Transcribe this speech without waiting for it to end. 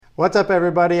What's up,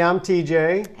 everybody? I'm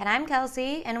TJ. And I'm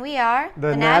Kelsey, and we are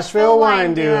the Nashville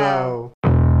Wine Duo.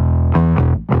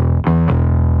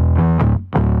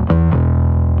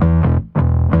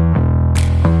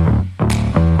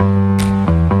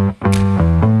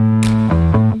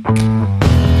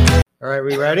 All right,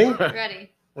 we ready? Ready.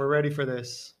 We're ready for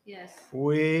this. Yes.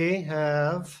 We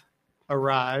have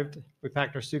arrived. We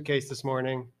packed our suitcase this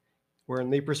morning. We're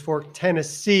in Leapers Fork,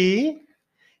 Tennessee,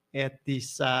 at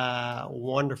this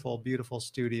wonderful, beautiful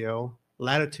studio,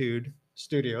 Latitude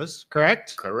Studios,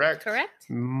 correct? Correct.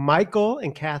 Michael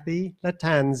and Kathy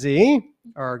Latanzi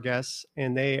are our guests,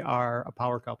 and they are a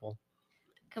power couple.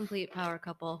 Complete power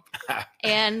couple.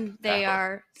 And they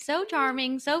are so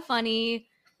charming, so funny.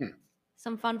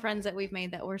 Some fun friends that we've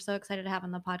made that we're so excited to have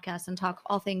on the podcast and talk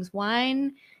all things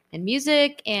wine and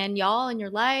music and y'all and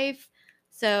your life.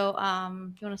 So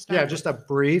you want to start? Yeah, just a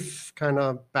brief kind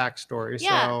of backstory.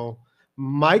 Yeah. So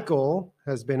Michael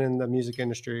has been in the music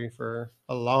industry for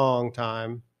a long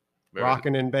time,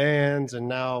 rocking in bands and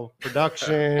now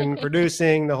production,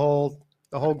 producing the whole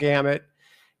gamut.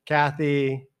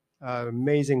 Kathy,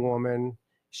 amazing woman.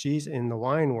 She's in the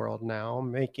wine world now,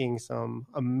 making some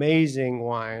amazing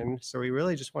wine. So we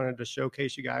really just wanted to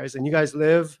showcase you guys. And you guys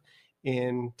live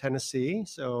in Tennessee,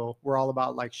 so we're all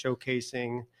about like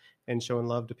showcasing and showing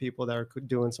love to people that are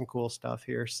doing some cool stuff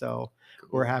here. So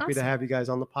we're happy to have you guys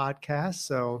on the podcast.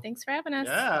 So thanks for having us.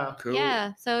 Yeah, Cool.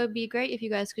 Yeah, so it'd be great if you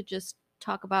guys could just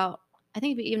talk about, I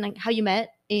think it'd be even like how you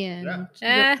met and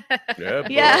Yeah. You want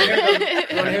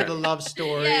to hear the love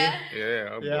story?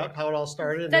 Yeah. How it all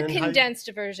started. The and then condensed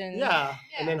version.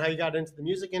 And then how you got into the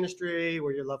music industry,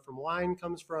 where your love from wine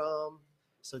comes from.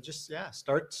 So just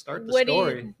start the What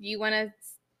story. do you want to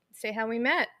say how we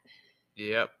met?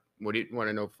 Yep. What do you want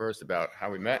to know first about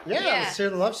how we met? Yeah, let's hear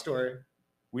the love story.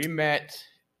 We met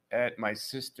at my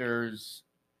sister's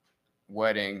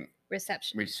wedding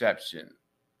Reception.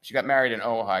 She got married in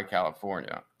Ojai,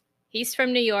 California. He's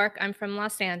from New York. I'm from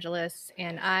Los Angeles,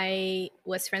 and I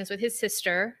was friends with his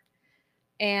sister.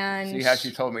 And See how she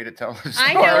told me to tell the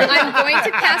story? I know. I'm going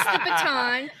to pass the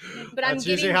baton, but That's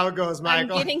usually how it goes,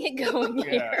 Michael. I'm getting it going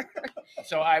here.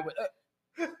 So I would.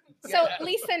 So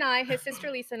Lisa and I, his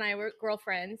sister Lisa and I were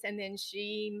girlfriends, and then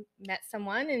she met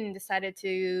someone and decided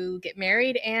to get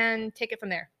married and take it from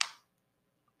there.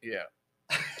 Yeah.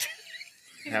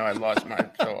 Now I lost my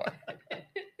thought.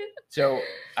 So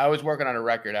I was working on a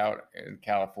record out in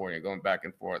California, going back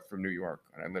and forth from New York,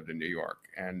 and I lived in New York.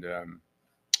 And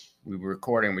we were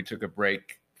recording. We took a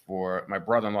break for my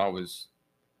brother-in-law was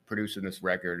producing this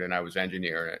record, and I was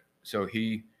engineering it. So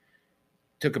he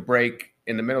took a break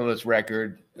in the middle of this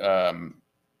record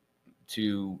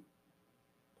to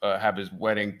have his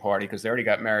wedding party because they already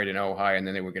got married in Ojai, and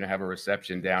then they were going to have a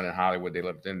reception down in Hollywood. They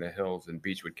lived in the hills in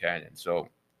Beechwood Canyon. So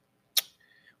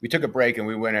we took a break and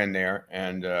we went in there,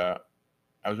 and I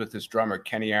was with this drummer,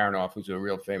 Kenny Aronoff, who's a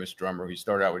real famous drummer. He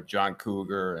started out with John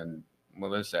Cougar and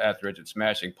Melissa Etheridge and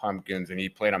Smashing Pumpkins, and he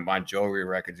played on Bon Jovi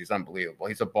records. He's unbelievable.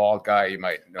 He's a bald guy. You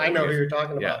might know. I know who you're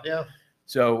talking about. Yeah.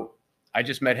 So I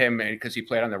just met him because he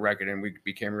played on the record, and we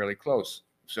became really close.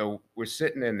 So we're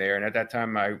sitting in there, and at that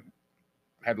time I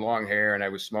had long hair, and I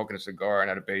was smoking a cigar and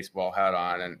had a baseball hat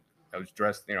on, and I was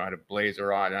dressed, I had a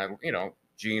blazer on, and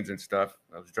jeans and stuff.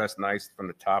 I was dressed nice from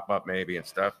the top up maybe and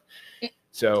stuff.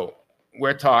 So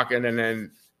we're talking, and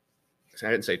then I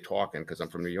didn't say talking because I'm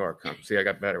from New York. See, I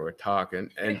got better. We're talking,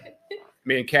 and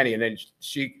me and Kenny, and then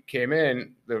she came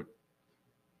in to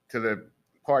the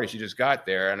party. She just got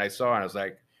there, and I saw her, and I was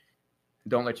like,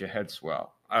 "Don't let your head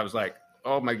swell." I was like,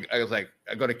 "Oh my!" I was like,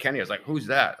 I go to Kenny. I was like, "Who's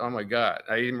that?" Oh my God!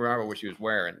 I even remember what she was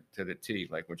wearing to the T,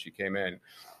 like when she came in,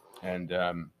 and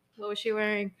what was she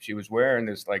wearing? She was wearing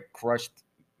this like crushed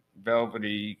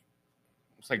velvety,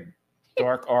 it's like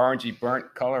dark orangey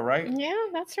burnt color, right? Yeah,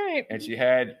 that's right. And she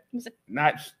had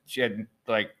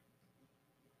like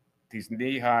these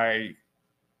knee-high, it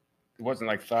wasn't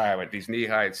like thigh, but these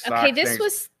knee-high sock Okay, this things.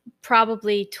 was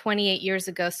probably 28 years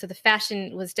ago, so the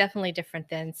fashion was definitely different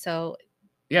then. So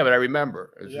Yeah, but I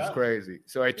remember. It was just crazy.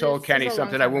 So I told This Kenny is a long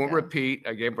something I time won't ago. repeat.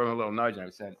 I gave her a little nudge, and I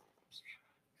said,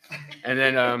 and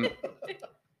then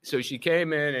so she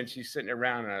came in and she's sitting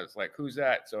around, and I was like, "Who's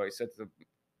that?" So I said to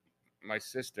my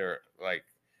sister, like,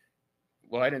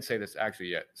 well, I didn't say this actually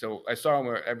yet. So I saw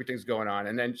where everything's going on,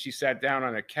 and then she sat down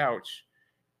on a couch,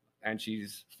 and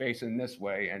she's facing this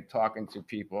way and talking to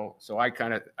people. So I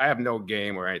have no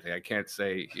game or anything. I can't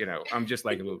say, I'm just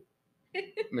like a little,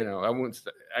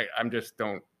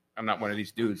 I'm not one of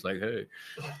these dudes like, hey.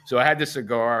 So I had the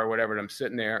cigar or whatever, and I'm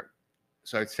sitting there.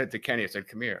 So I said to Kenny, I said,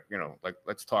 come here, like,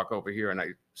 let's talk over here. And I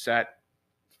sat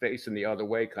facing the other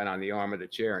way, kind of on the arm of the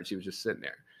chair, and she was just sitting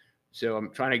there. So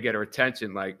I'm trying to get her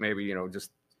attention, like maybe,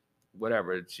 just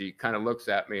whatever. She kind of looks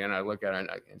at me and I look at her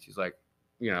and she's like,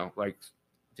 like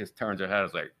just turns her head. I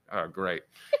was like, oh, great.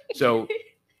 So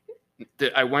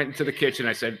I went into the kitchen.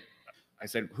 I said,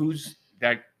 who's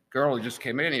that girl who just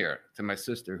came in here? To my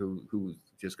sister who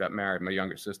just got married, my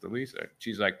younger sister, Lisa.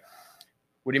 She's like,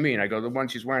 what do you mean? I go, the one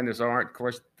she's wearing this orange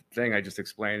course thing I just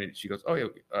explained. And she goes, oh,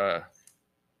 yeah,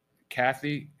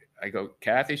 Kathy. I go,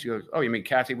 Kathy? She goes, oh, you mean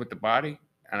Kathy with the body?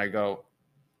 And I go,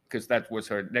 because that was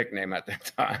her nickname at the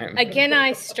time. Again,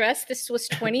 I stress this was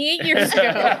 28 years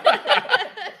ago.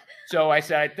 So I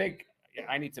said, I think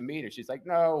I need to meet her. She's like,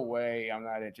 no way, I'm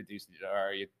not introduced to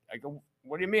her. I go,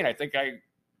 what do you mean? I think I'd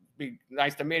be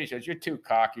nice to meet her. She goes, you're too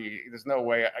cocky. There's no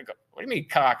way. I go, what do you mean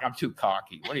cocky? I'm too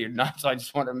cocky. What are you, nuts? I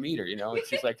just want to meet her, And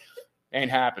she's like, ain't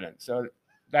happening. So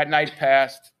that night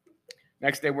passed.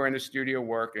 Next day, we're in the studio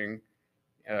working.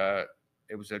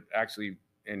 It was actually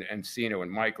in Encino,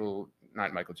 in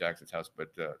not Michael Jackson's house, but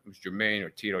it was Jermaine or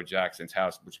Tito Jackson's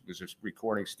house, which was his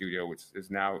recording studio, which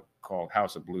is now called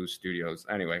House of Blues Studios.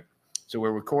 Anyway, so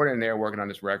we're recording there, working on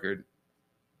this record.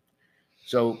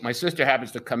 So my sister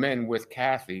happens to come in with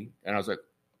Kathy, and I was like,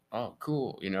 oh,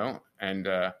 cool, and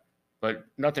but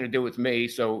nothing to do with me.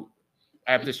 So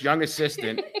I have this young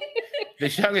assistant,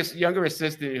 younger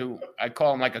assistant who I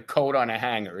call him like a coat on a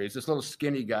hanger. He's this little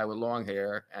skinny guy with long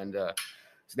hair, and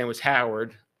his name was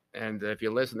Howard. And if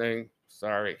you're listening,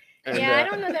 sorry. And, I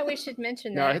don't know that we should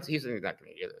mention that. No, he's not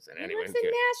going to hear this. And anyway, he lives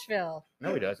in Nashville.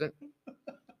 No, he doesn't.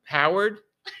 Howard?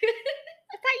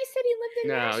 I thought you said he lived in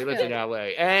Nashville. No, he lives in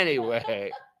L.A.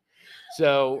 Anyway,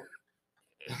 so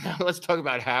let's talk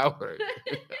about Howard.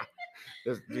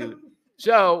 This dude.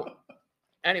 So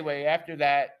anyway, after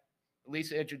that,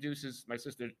 Lisa introduces my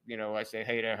sister. I say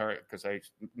hey to her because I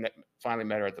finally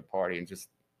met her at the party and just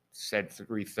said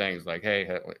 3 things like,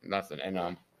 hey, nothing.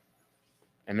 And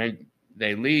then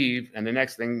they leave. And the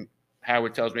next thing,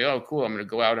 Howard tells me, oh, cool, I'm going to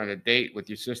go out on a date with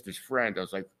your sister's friend. I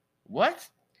was like, what?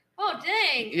 Oh,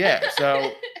 dang. Yeah.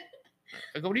 So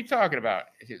I go, what are you talking about?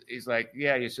 He's like,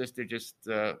 yeah, your sister just,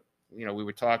 we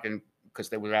were talking because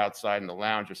they were outside in the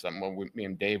lounge or something when me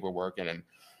and Dave were working. And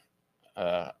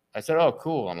I said, oh,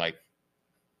 cool. I'm like,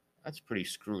 that's pretty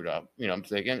screwed up. I'm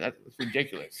thinking, that's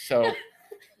ridiculous. So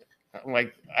I'm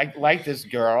like, I like this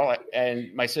girl.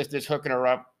 And my sister's hooking her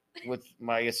up with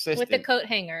my assistant. With the coat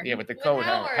hanger. Yeah, with the coat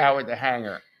hanger. Howard. Howard the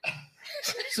hanger.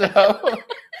 So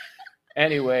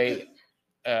anyway,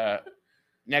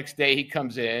 next day he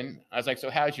comes in. I was like, so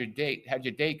how'd your date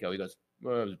go? He goes,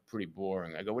 well, it was pretty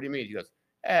boring. I go, what do you mean? He goes,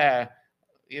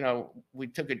 we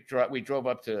drove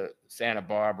up to Santa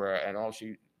Barbara and all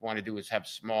she wanted to do was have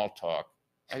small talk.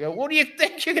 I go, what do you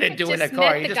think you're going to do in the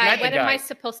car? You just met the guy. What guy. am I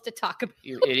supposed to talk about?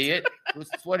 You idiot.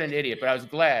 What an idiot. But I was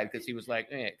glad because he was like,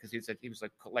 because he was like this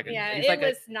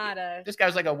guy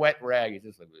was like a wet rag. He's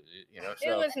just like,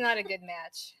 So, it was not a good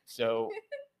match. So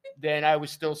then I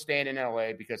was still staying in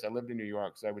LA because I lived in New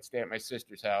York. So I would stay at my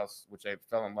sister's house, which I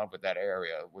fell in love with that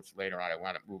area, which later on I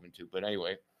wound up moving to. But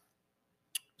anyway,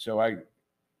 so I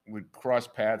would cross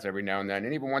paths every now and then.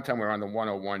 And even one time we were on the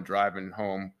 101 driving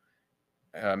home,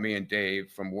 me and Dave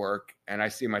from work, and I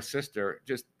see my sister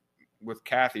just with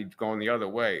Kathy going the other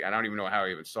way. I don't even know how I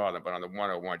even saw them, but on the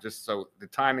 101, just so the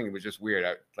timing was just weird.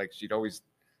 Like she'd always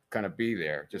kind of be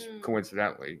there, just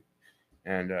coincidentally.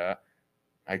 And I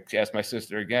asked my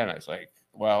sister again. I was like,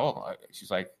 well, she's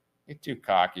like, you're too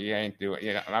cocky. I ain't doing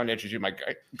it. And I'm introducing my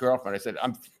girlfriend. I said,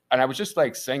 and I was just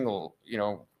like single,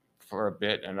 for a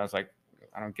bit. And I was like,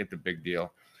 I don't get the big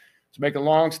deal. To make a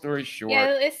long story short,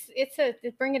 yeah, it's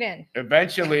bring it in.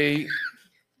 Eventually,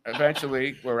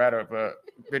 we're out of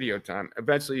video time.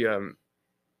 Eventually,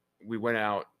 we went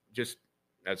out just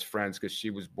as friends because she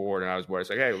was bored and I was bored. I was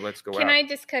like, hey, let's go out. Can I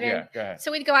just cut in? Yeah, go ahead.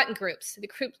 So we'd go out in groups. The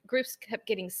groups kept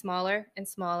getting smaller and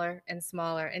smaller and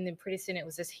smaller, and then pretty soon it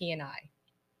was just he and I.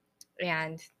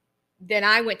 And then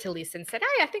I went to Lisa and said,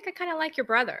 hey, I think I kind of like your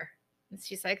brother. And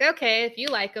she's like, okay, if you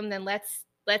like him, then let's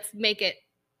make it.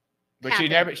 But she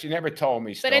never told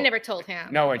me. But I never told him.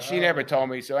 No, and she never told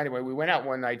me. So anyway, we went out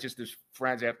one night just as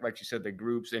friends, after, like she said, the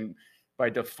groups, and by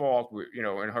default, in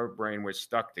her brain we're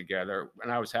stuck together,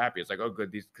 and I was happy. It's like, oh,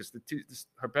 good, because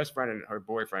her best friend and her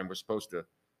boyfriend were supposed to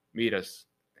meet us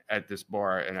at this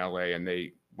bar in LA, and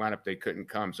they wound up they couldn't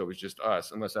come, so it was just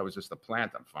us, unless that was just a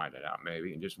plant. I'm finding out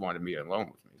maybe, and just wanted me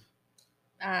alone with me.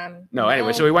 No.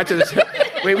 Anyway, so we went to this. So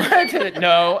we went to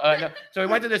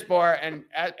this bar, and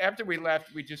after we left,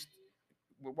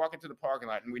 we're walking to the parking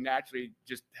lot, and we naturally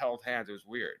just held hands. It was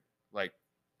weird,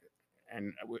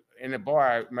 and in the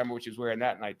bar, I remember what she was wearing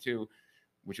that night too,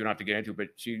 which we don't have to get into. But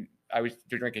I was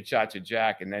drinking shots of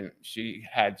Jack, and then she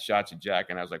had shots of Jack,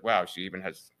 and I was like, wow, she even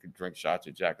could drink shots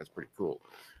of Jack. That's pretty cool.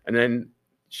 And then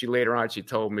later on, she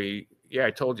told me, yeah,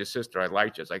 I told your sister I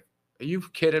liked you. I was like, are you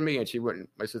kidding me? And she wouldn't.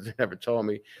 My sister never told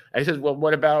me. I said, well,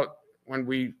 what about when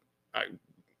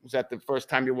was that the first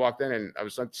time you walked in and I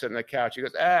was sitting on the couch? She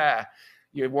goes,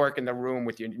 you work in the room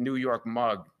with your New York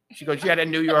mug. She goes, you had a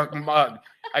New York mug.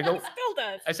 I go, Still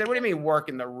does. I said, what do you mean work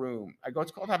in the room? I go,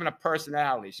 it's called having a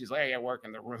personality. She's like, yeah, work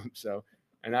in the room. So,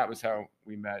 and that was how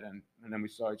we met. And then we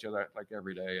saw each other like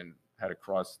every day and had a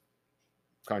cross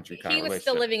country kind of He was relationship.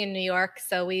 still living in New York,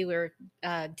 so we were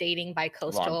dating by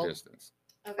coastal Long distance.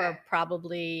 for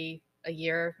probably a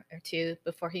year or two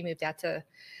before he moved out to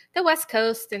the West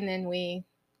Coast, and then we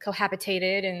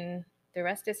cohabitated, and the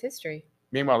rest is history.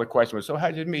 Meanwhile, the question was, so how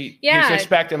did you meet? Yeah. He was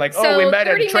expecting like, So we met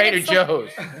at 30 Trader minutes Joe's.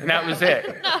 And that was it.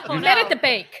 No, We no. met at the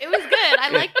bank. It was good.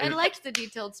 I liked the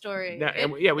detailed story. No, It-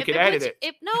 yeah, we if could puts edit you-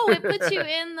 it.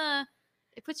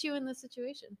 It puts you in the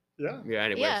situation. Yeah. Yeah,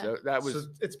 anyway, Yeah. so that was, So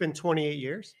it's been 28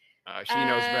 years. she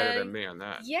knows better than me on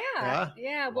that.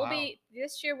 Yeah. We'll Wow. be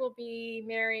this year. We'll be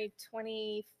married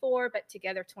 24, but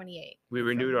together 28. We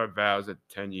renewed our vows at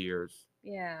 10 years.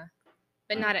 Yeah,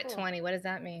 but not at Cool. 20. What does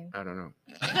that mean? I don't know.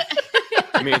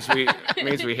 It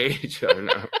means we hate each other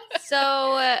now.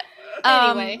 So,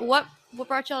 Anyway. what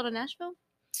brought y'all to Nashville?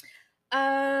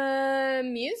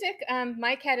 Music.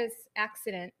 Mike had his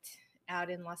accident out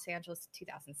in Los Angeles in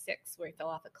 2006, where he fell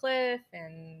off a cliff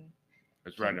and I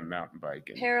was riding a mountain bike.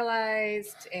 And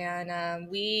paralyzed, and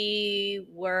we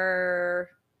were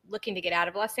looking to get out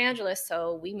of Los Angeles,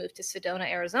 so we moved to Sedona,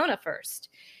 Arizona first.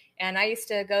 And I used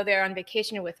to go there on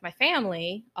vacation with my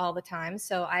family all the time,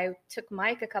 so I took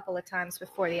Mike a couple of times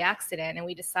before the accident, and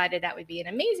we decided that would be an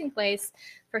amazing place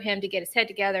for him to get his head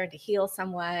together and to heal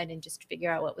somewhat and just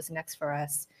figure out what was next for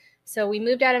us. So we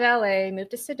moved out of LA,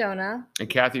 moved to Sedona. And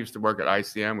Kathy used to work at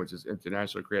ICM, which is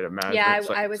International Creative Management. Yeah, It's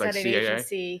like- I it's was like at an CAA.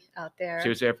 agency out there. She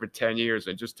was there for 10 years,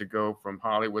 and just to go from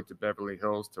Hollywood to Beverly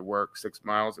Hills to work 6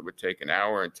 miles, it would take an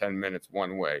hour and 10 minutes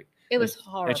one way. It was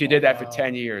horrible. And she did that for Wow.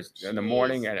 10 years, in the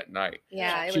morning Jeez. and at night.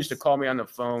 Yeah, it She used to was- call me on the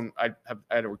phone. I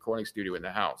had a recording studio in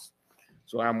the house.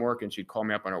 So when I'm working, she'd call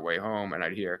me up on her way home, and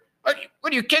I'd hear, what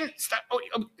are you kidding? Stop.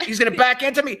 He's going to back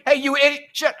into me. Hey, you idiot.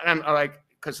 Shut. And I'm like,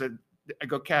 because I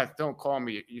go, Kath, don't call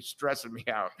me. You're stressing me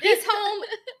out. He's home,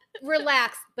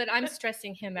 relaxed, but I'm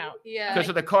stressing him out. Yeah. Because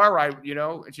of the car ride,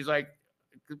 and she's like,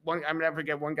 I'm never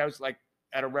forget, one guy was like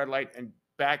at a red light and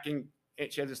backing.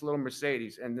 And she had this little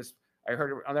Mercedes, and I heard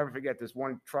her, I'll never forget, this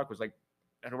one truck was like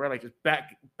at a red light, just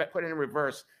put it in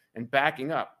reverse and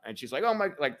backing up. And she's like, oh my,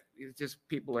 like, it's just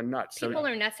people are nuts. People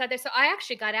are nuts out there. So I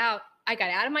actually got out. I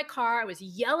got out of my car. I was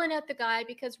yelling at the guy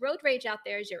because road rage out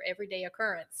there is your everyday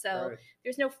occurrence. So Right.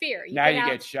 there's no fear. now you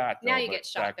out- get shot. Now though, you but get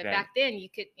shot. But then- back then you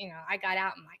could, I got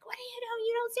out and I'm like, what do you know?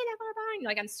 You don't see that far behind.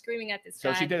 Like I'm screaming at this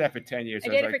So guy. she did that for 10 years. I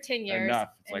So did was it for like, 10 years. Enough.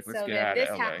 It's And like, let's so get then out this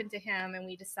of LA. happened to him and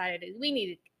we decided we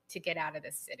needed to get out of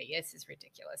this city. This is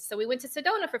ridiculous. So we went to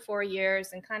Sedona for 4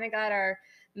 years and kind of got our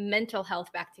mental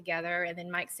health back together. And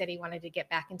then Mike said he wanted to get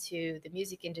back into the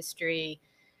music industry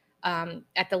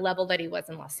at the level that he was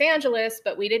in Los Angeles,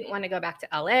 but we didn't want to go back to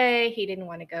LA. He didn't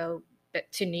want to go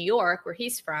to New York where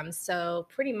he's from. So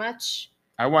pretty much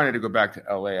I wanted to go back to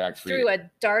LA actually. threw a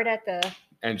dart at the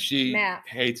And she map.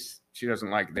 she doesn't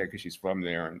like it there because she's from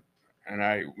there. And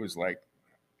I was like,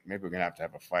 maybe we're going to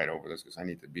have a fight over this because I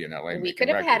need to be in LA. We making could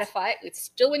have had a records. fight. We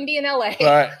still wouldn't be in LA.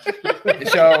 But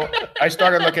so I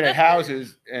started looking at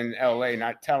houses in LA,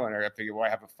 not telling her. I figured, well, I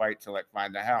have a fight till I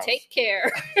find the house. Take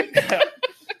care.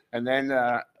 and then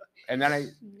I,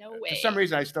 No way. for some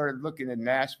reason, I started looking at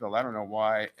Nashville. I don't know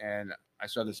why. And I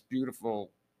saw this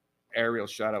beautiful aerial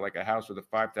shot of like a house with a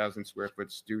 5,000 square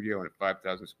foot studio and a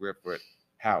 5,000 square foot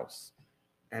house.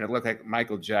 And it looked like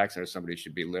Michael Jackson or somebody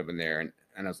should be living there. And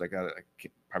I was like, I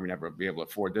could probably never be able to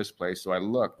afford this place. So I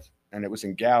looked, and it was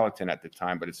in Gallatin at the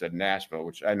time, but it said Nashville,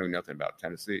 which I knew nothing about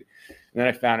Tennessee. And then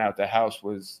I found out the house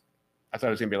I thought it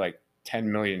was going to be like 10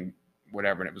 million,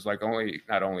 whatever. And it was like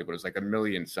not only, but it was like $1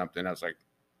 million something. I was like,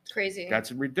 Crazy.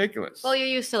 that's ridiculous. Well, you're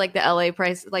used to like the LA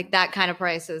price, like that kind of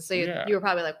prices. So Yeah. you were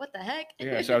probably like, what the heck?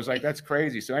 Yeah. So I was like, that's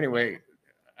crazy. So anyway,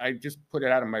 I just put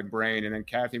it out of my brain. And then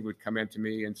Kathy would come in to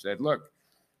me and said, look,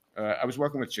 I was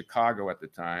working with Chicago at the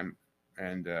time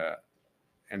and the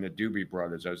Doobie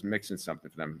Brothers. I was mixing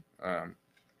something for them.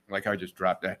 Like I just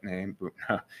dropped that name.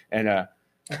 Yeah,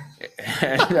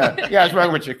 I was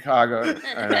working with Chicago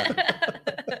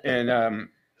and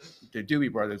the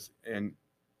Doobie Brothers and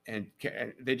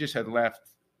they just had left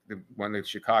one of the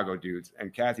Chicago dudes.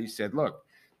 And Kathy said, look,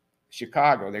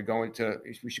 Chicago,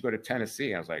 we should go to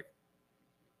Tennessee. I was like,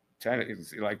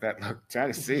 Tennessee, like that. Look,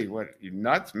 Tennessee, what, you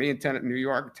nuts? Me in New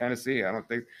York, Tennessee, I don't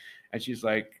think. And she's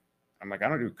like, I'm like, I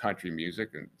don't do country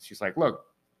music. And she's like, look,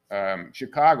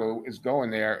 Chicago is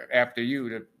going there after you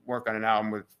to work on an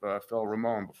album with Phil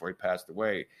Ramone before he passed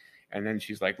away. And then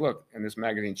she's like, look, and this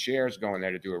magazine Cher's going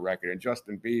there to do a record, and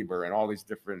Justin Bieber and all these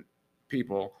different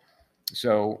people.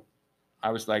 So I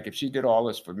was like, if she did all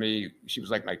this for me, she was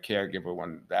like my caregiver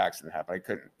when the accident happened. I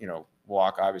couldn't,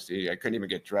 walk, obviously. I couldn't even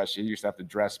get dressed. She used to have to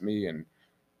dress me, and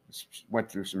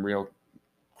went through some real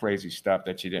crazy stuff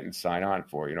that she didn't sign on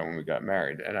for, when we got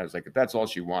married. And I was like, if that's all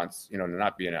she wants, to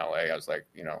not be in LA, I was like,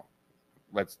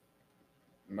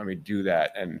 let me do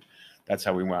that. And that's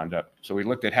how we wound up. So we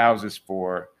looked at houses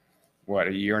for what,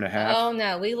 a year and a half? Oh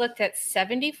no, we looked at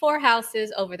 74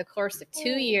 houses over the course of 2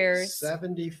 years.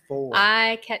 74.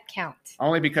 I kept count.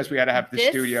 Only because we had to have the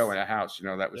studio and a house,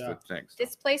 that was the thing. So.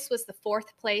 This place was the 4th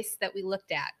place that we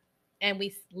looked at, and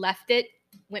we left it,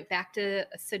 went back to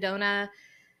Sedona,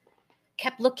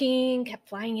 kept looking, kept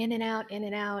flying in and out.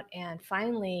 And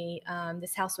finally,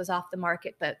 this house was off the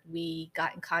market, but we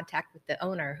got in contact with the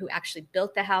owner who actually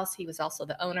built the house. He was also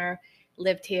the owner,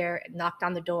 lived here, knocked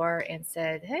on the door and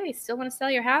said, hey, still want to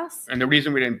sell your house? And the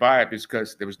reason we didn't buy it is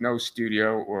because there was no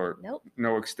studio or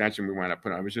no extension we wound up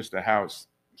putting on. It was just a house.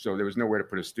 So there was nowhere to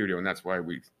put a studio. And that's why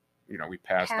we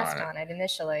passed on it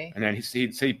initially. And then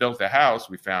he built the house.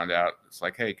 We found out, it's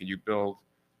like, hey, could you build,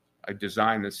 I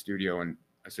designed the studio, and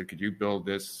I said, could you build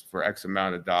this for X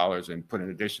amount of dollars and put an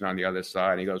addition on the other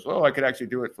side? And he goes, well, I could actually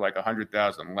do it for like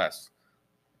 $100,000 less.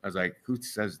 I was like, who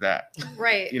says that?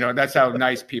 Right. That's how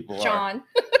nice people are. John.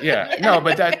 Yeah. No,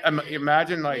 but that,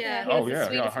 imagine like, Yeah, oh he's the yeah,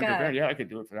 sweetest guy. $100,000. Yeah, I could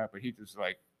do it for that. But he just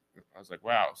like, I was like,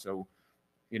 wow. So,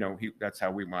 that's how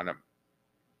we wound up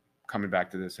coming back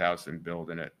to this house and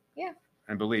building it. Yeah.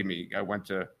 And believe me, I went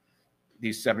to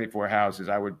these 74 houses.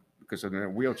 Because of the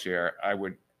wheelchair, I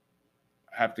would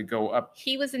have to go up.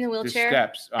 He was in the wheelchair. The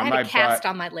steps. I had a cast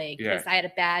on my leg because I had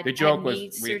a bad knee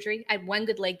surgery. I had one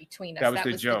good leg between us. That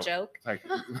was the joke. Like,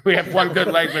 we have one good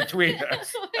leg between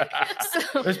us.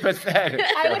 So it's pathetic.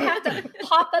 I would have to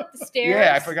hop up the stairs.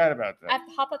 Yeah, I forgot about that. I have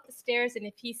to hop up the stairs, and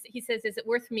if he says, is it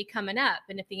worth me coming up?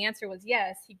 And if the answer was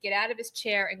yes, he'd get out of his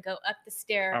chair and go up the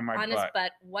stair on his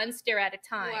butt, one stair at a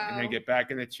time. Wow. And then get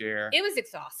back in the chair. It was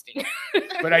exhausting.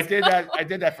 But I did that. I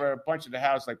did that for a bunch of the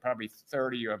house, like probably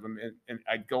 30 of them, and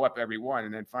I'd go up every one,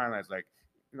 and then finally I was like,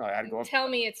 I had to go up. Tell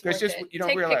me it's worth it. You don't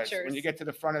Take realize pictures. when you get to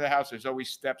the front of the house, there's always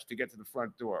steps to get to the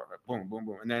front door. Boom, boom,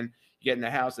 boom, and then you get in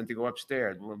the house and to go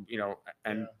upstairs.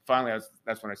 And finally,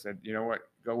 that's when I said, you know what,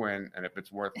 go in, and if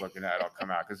it's worth looking at, I'll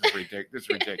come out because it's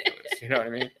ridiculous. You know what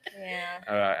I mean?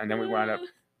 Yeah. And then we wound up.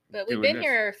 But we've been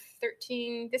here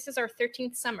 13. This is our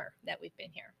 13th summer that we've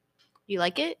been here. You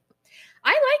like it?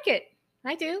 I like it.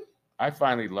 I do. I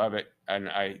finally love it, and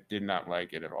I did not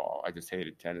like it at all. I just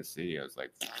hated Tennessee. I was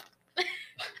like,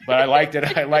 but I liked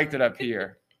it. I liked it up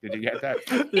here. Did you get that?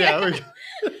 Yeah.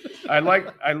 I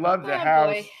love the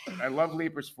house. Boy. I love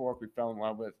Leaper's Fork. We fell in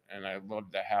love with, and I love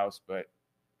the house. But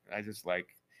I just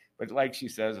but like she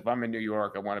says, if I'm in New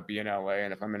York, I want to be in LA,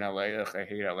 and if I'm in LA, I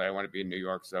hate LA. I want to be in New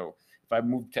York. So if I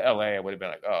moved to LA, I would have been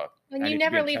like, oh. And you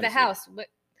never leave the house.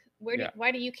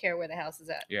 Why do you care where the house is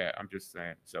at? Yeah, I'm just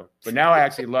saying. So, but now I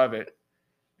actually love it,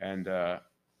 and Aren't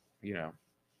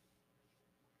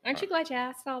you glad you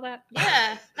asked all that?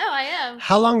 Yeah. No, I am.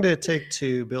 How long did it take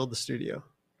to build the studio?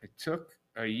 It took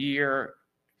a year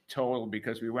total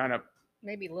because we wound up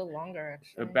Maybe a little longer,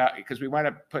 actually. because we wound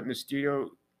up putting the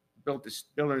studio,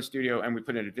 building a studio, and we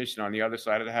put an addition on the other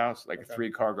side of the house, like a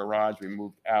 3-car garage. We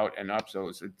moved out and up, so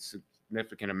it's a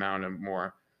significant amount of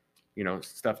more,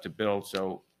 stuff to build.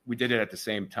 So we did it at the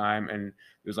same time, and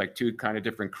it was like 2 kind of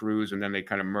different crews, and then they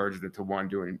kind of merged into one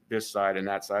doing this side and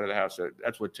that side of the house. So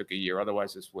that's what took a year.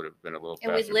 Otherwise, this would have been a little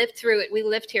faster. And we lived through it. We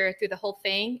lived here through the whole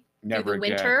thing. Never through the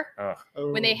again. winter.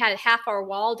 Ugh. When they had half our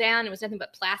wall down, it was nothing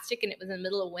but plastic, and it was in the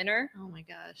middle of winter. Oh my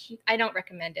gosh. I don't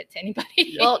recommend it to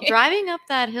anybody. Well, driving up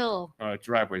that hill,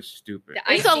 Driveway's stupid.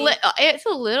 The it's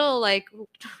a little like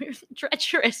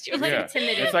treacherous. You're like, Yeah.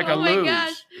 intimidated. It's like a Oh my luge.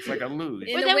 gosh. It's like a luge.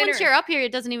 In but the then once winter. you're up here,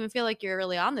 it doesn't even feel like you're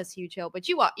really on this huge hill. But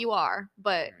you are.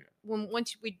 But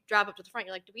once we drive up to the front,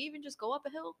 you're like, do we even just go up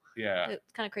a hill? Yeah.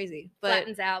 It's kind of crazy. But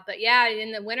Flattens out. But yeah,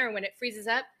 in the winter when it freezes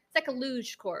up, it's like a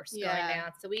luge course going Yeah.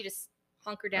 down. So we just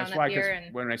hunker down That's up why, here. 'cause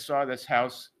And when I saw this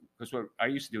house, because what I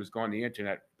used to do was go on the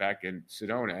internet back in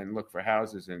Sedona and look for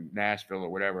houses in Nashville or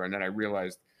whatever. And then I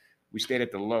realized we stayed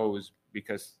at the Lowe's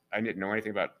because I didn't know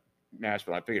anything about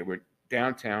Nashville. I figured we're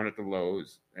downtown at the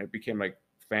Lowe's, and it became like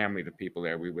family to people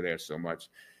there. We were there so much.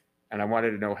 And I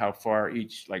wanted to know how far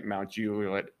each, like Mount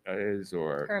Juliet is,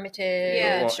 or Hermitage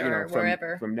Yeah, or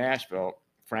wherever. from Nashville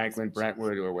Franklin,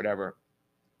 Brentwood, or whatever.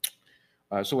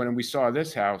 So when we saw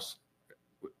this house,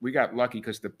 we got lucky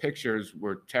because the pictures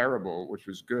were terrible, which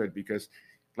was good because,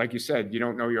 like you said, you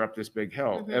don't know you're up this big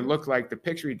hill. It looked like the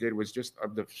picture he did was just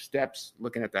of the steps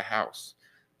looking at the house.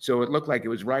 So it looked like it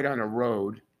was right on a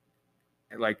road,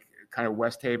 like kind of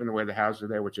West Haven, the way the houses are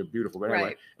there, which are beautiful. But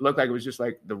anyway, it looked like it was just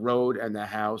like the road and the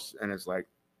house. And it's like,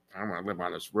 I don't want to live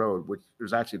on this road, which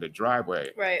was actually the driveway.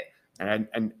 Right.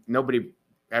 And nobody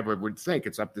ever would think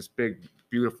it's up this big,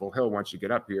 beautiful hill once you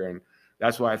get up here. And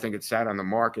that's why I think it sat on the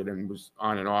market and was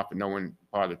on and off and no one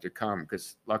bothered to come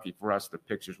because lucky for us, the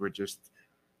pictures were just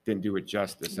didn't do it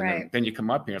justice. And then you come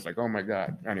up here, it's like, oh my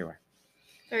God. Anyway.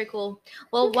 Very cool.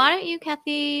 Well, why don't you,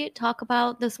 Kathy, talk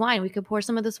about this wine? We could pour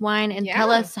some of this wine and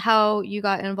tell us how you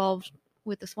got involved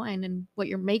with this wine and what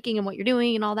you're making and what you're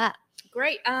doing and all that.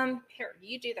 Great. Here,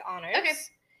 you do the honors. Okay.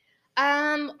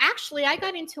 Actually, I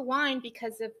got into wine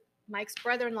because of Mike's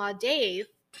brother-in-law, Dave,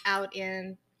 out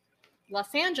in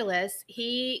Los Angeles.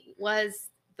 He was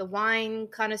the wine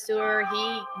connoisseur.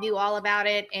 He knew all about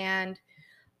it. And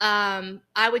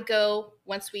I would go,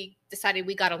 once we decided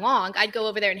we got along, I'd go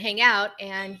over there and hang out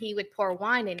and he would pour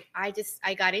wine. And I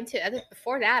got into it.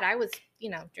 Before that, I was,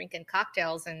 drinking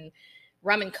cocktails and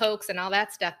rum and cokes and all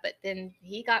that stuff. But then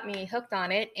he got me hooked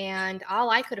on it. And all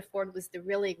I could afford was the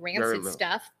really rancid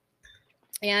stuff.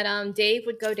 And Dave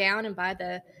would go down and buy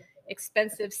the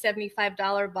expensive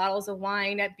 $75 bottles of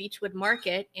wine at Beechwood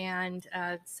Market. And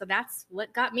so that's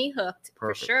what got me hooked.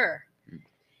 Perfect. For sure.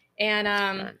 And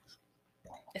nice.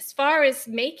 As far as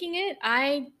making it,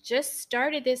 I just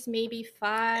started this maybe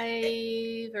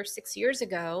 5 or 6 years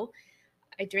ago.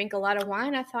 I drink a lot of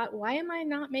wine. I thought, why am I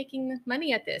not making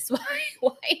money at this?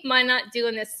 Why am I not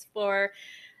doing this for,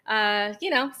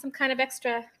 some kind of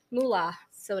extra moolah,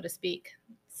 so to speak?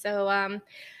 So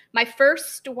my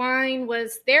first wine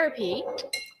was Therapy,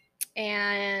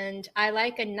 and I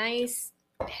like a nice,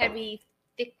 heavy,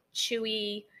 thick,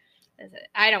 chewy.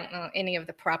 I don't know any of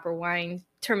the proper wine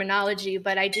terminology,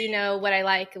 but I do know what I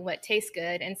like and what tastes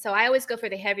good. And so I always go for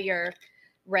the heavier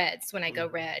reds when I go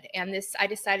red. And I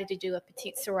decided to do a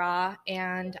Petite Syrah,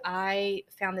 and I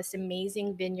found this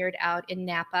amazing vineyard out in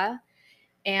Napa.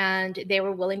 And they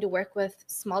were willing to work with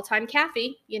small-time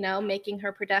Kathy, making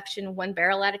her production 1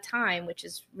 barrel at a time, which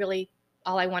is really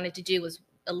all I wanted to do was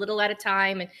a little at a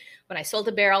time. And when I sold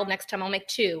a barrel, next time I'll make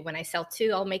 2. When I sell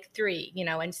 2, I'll make 3,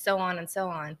 and so on and so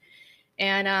on.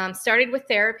 And started with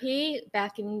Therapy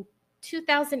back in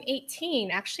 2018.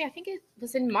 Actually, I think it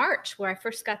was in March where I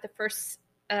first got the first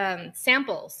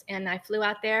samples. And I flew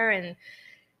out there and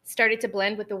started to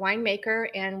blend with the winemaker.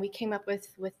 And we came up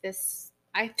with this.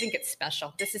 I think it's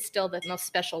special. This is still the most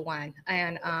special wine.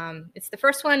 And it's the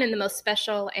first one and the most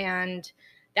special. And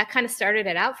that kind of started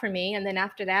it out for me. And then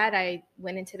after that, I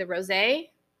went into the rosé.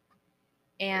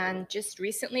 And just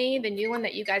recently, the new one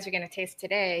that you guys are going to taste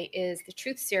today is the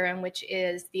Truth Serum, which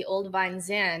is the Old Vine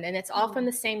Zen. And it's all from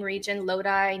the same region,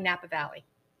 Lodi, Napa Valley.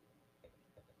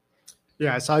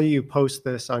 Yeah, I saw you post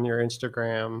this on your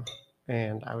Instagram,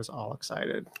 and I was all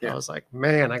excited. Yeah. I was like,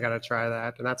 man, I got to try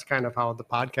that. And that's kind of how the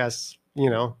podcast,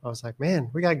 I was like,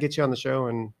 man, we got to get you on the show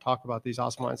and talk about these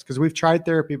awesome wines. Because we've tried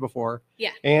Therapy before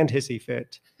and Hissy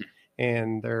Fit.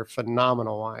 And they're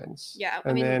phenomenal wines. Yeah.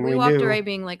 I mean, we walked away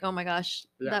being like, oh my gosh,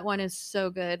 that one is so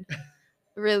good.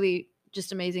 Really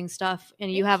just amazing stuff.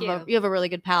 And you have a really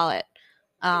good palate.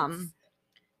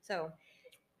 So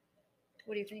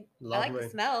what do you think? Lovely. I like the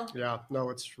smell. Yeah. No,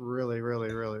 it's really,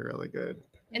 really, really, really good.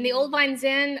 And the Old Vine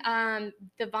Zen,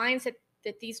 the vines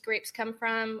that these grapes come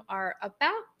from are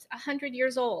about 100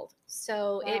 years old.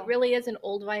 So It really is an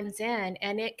Old Vine Zen.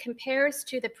 And it compares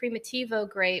to the Primitivo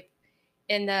grape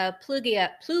in the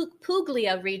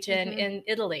Puglia region in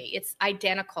Italy. It's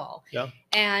identical. Yeah.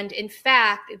 And in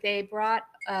fact, they brought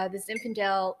the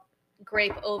Zinfandel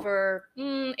grape over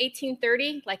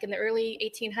 1830, like in the early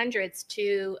 1800s,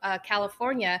 to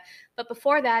California. But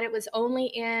before that, it was only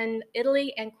in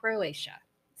Italy and Croatia.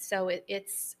 So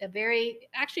it's very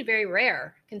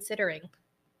rare considering.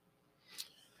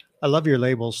 I love your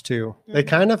labels too. Mm-hmm. They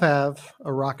kind of have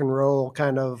a rock and roll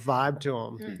kind of vibe to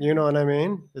them. Mm-hmm. You know what I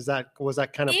mean? Was that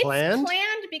kind of planned? It's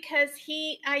planned because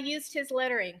I used his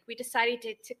lettering. We decided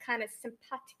to kind of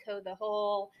simpatico the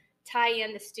whole tie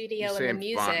in the studio and the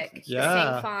music. The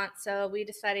same font. So we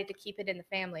decided to keep it in the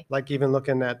family. Like even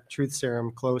looking at Truth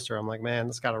Serum closer, I'm like, man,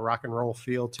 it's got a rock and roll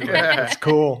feel to it. It's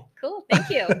cool. Cool.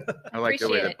 Thank you. I like the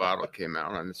way the bottle came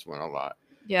out on this one a lot.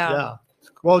 Yeah.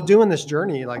 Well, doing this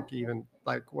journey, like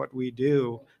what we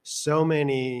do, so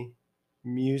many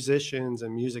musicians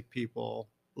and music people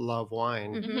love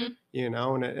wine. Mm-hmm. and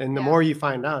the Yeah. more you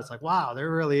find out, it's like, wow, there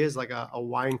really is like a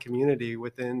wine community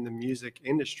within the music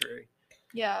industry.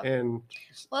 Yeah. And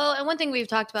Well, and one thing we've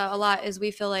talked about a lot is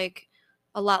we feel like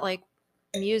a lot like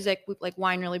music, like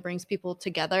wine really brings people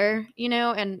together,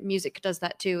 and music does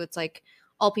that too. It's like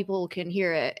all people can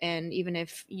hear it. And even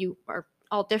if you are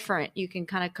all different, you can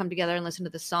kind of come together and listen to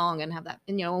the song and have that,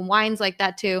 and wine's like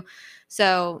that too.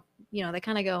 So, they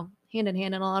kind of go hand in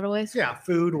hand in a lot of ways. yeah,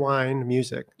 food, wine,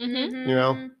 music. Mm-hmm.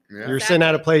 Yeah. You're sitting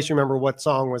at a place, you remember what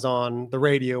song was on the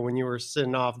radio when you were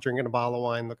sitting off drinking a bottle of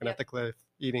wine, looking at the cliff,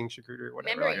 eating charcuterie or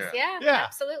whatever. Memories, Like, yeah,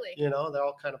 absolutely. they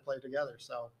all kind of play together.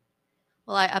 So,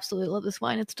 Well, I absolutely love this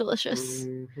wine. It's delicious.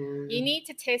 mhm. You need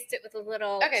to taste it with a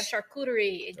little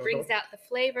charcuterie. It brings out the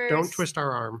flavors. Don't twist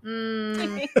our arm.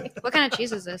 What kind of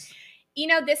cheese is this?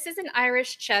 This is an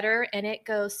Irish cheddar, and it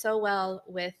goes so well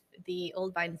with the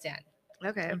Old Vine Zen.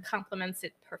 Okay. It complements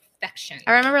it perfection.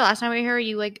 I remember last time we were here,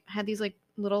 you had these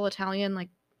little Italian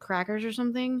crackers or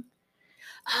something.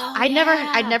 Oh, I'd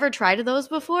never tried those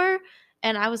before,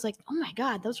 and I was like, oh my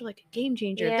god, those are like a game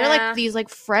changer. Yeah. They're like these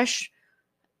fresh.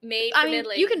 Made I from mean,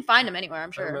 Italy. you can find them anywhere, I'm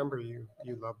I sure. remember you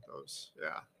loved those.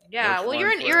 Yeah. Yeah. Which Well,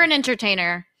 ones you're were an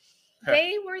entertainer.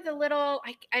 They were the little,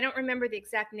 I don't remember the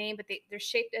exact name, but they're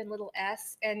shaped in little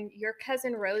S. And your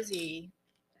cousin Rosie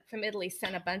from Italy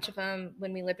sent a bunch of them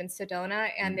when we lived in Sedona.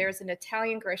 And there's an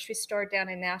Italian grocery store down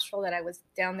in Nashville that I was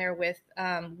down there with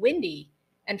Wendy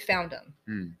and found them.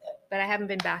 Mm. But I haven't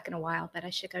been back in a while, but I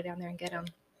should go down there and get them.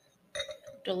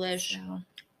 Delish. So.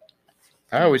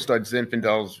 I always thought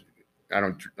Zinfandels,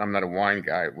 I'm not a wine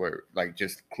guy, were like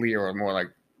just clear or more like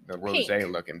the rosé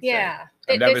looking thing. Yeah.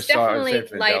 I never There's saw a definitely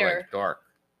Zinfandel lighter. dark.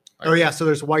 Oh yeah, so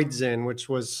there's White Zin, which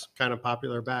was kind of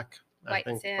popular back, I White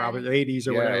think, Zin. probably the 80s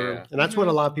or Yeah, whatever. yeah. And that's what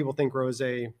a lot of people think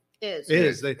rosé Is.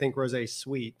 is. They think rosé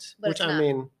sweet, But which it's I not.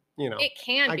 mean, It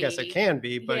can I be. guess it can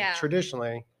be, but Yeah.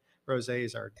 traditionally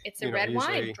rosés are It's a red wine.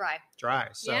 usually Dry. dry.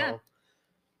 So Yeah.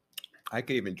 I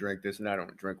could even drink this, and I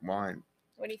don't drink wine.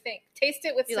 What do you think? Taste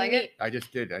it with You some like meat. it? I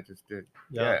just did.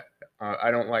 Yeah.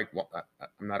 I don't like.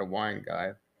 I'm not a wine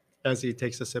guy. as he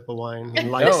takes a sip of wine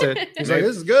and likes No. it, he's like,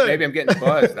 "This is good." Maybe I'm getting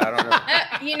buzzed. I don't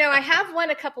know. I have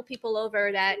won a couple people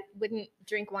over that wouldn't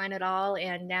drink wine at all,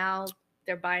 and now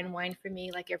they're buying wine for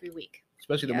me like every week.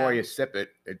 Especially the more you sip it,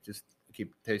 it just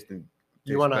keep tasting.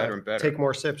 You tastes want better and to better. take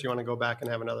more sips. You want to go back and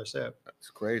have another sip.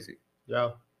 It's crazy.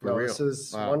 Yeah. For No, real. this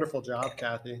is Wow. wonderful job,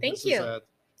 Kathy. Thank This you. Is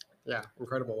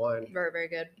incredible wine. Very, very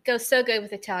good. It goes so good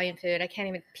with Italian food. I can't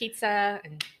even pizza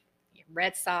and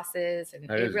red sauces, and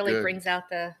That it is really good. brings out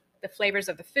the flavors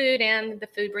of the food, and the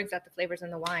food brings out the flavors in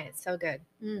the wine. It's so good.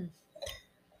 I'm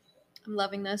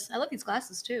loving this. I love these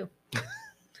glasses too.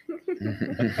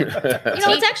 Yeah,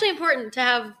 It's actually important to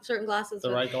have certain glasses. The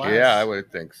with- right glass. I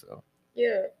would think so.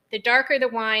 Yeah. The darker the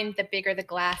wine, the bigger the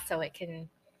glass, so it can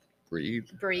Breathe.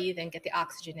 breathe and get the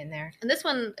oxygen in there. And this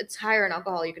one, it's higher in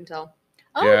alcohol. You can tell.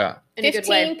 Oh, Yeah. In a good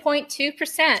way.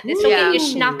 15.2%. This will Yeah. get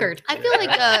you schnockered. I feel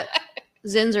like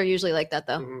Zins are usually like that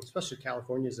though. Mhm, especially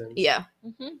California Zins. Yeah.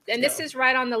 And this is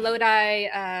right on the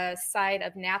Lodi side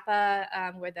of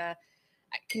Napa, where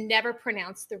I can never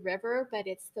pronounce the river, but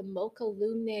it's the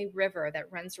Mokalumne River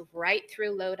that runs right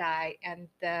through Lodi, and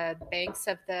the banks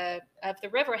of the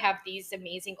river have these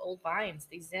amazing old vines,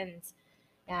 these Zins,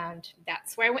 and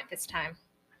that's where I went this time.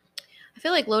 I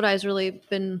feel like Lodi's really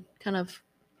been kind of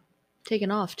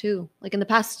taken off too. Like in the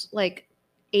past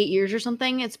 8 years or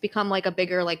something, it's become like a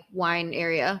bigger wine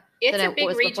area. It's than a it big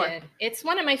was region. before. It's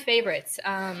one of my favorites.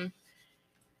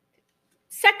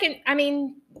 Second, I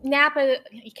mean, Napa,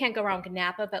 you can't go wrong with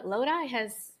Napa, but Lodi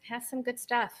has some good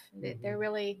stuff. They're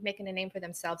really making a name for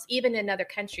themselves, even in other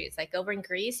countries. Like over in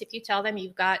Greece, if you tell them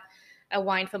you've got a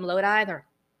wine from Lodi, they're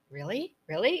really?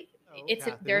 Oh,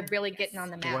 They're Kathy, really getting on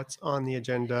the map. what's on the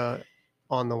agenda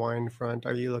on the wine front?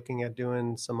 Are you looking at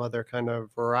doing some other kind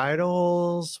of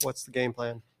varietals? What's the game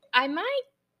plan? I might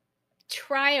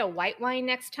try a white wine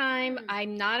next time. Mm.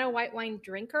 I'm not a white wine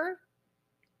drinker,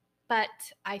 but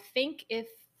I think if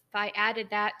I added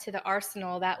that to the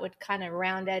arsenal, that would kind of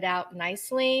round it out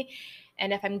nicely.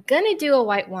 And if I'm going to do a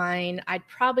white wine, I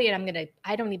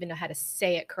don't even know how to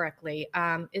say it correctly.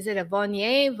 Is it a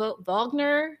Viognier,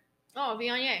 Wagner? Oh,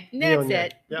 Viognier. That's Viognier,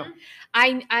 it. Yeah.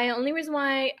 I only reason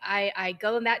why I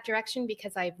go in that direction,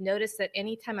 because I've noticed that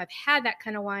anytime I've had that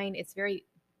kind of wine, it's very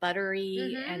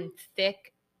buttery and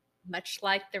thick, much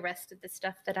like the rest of the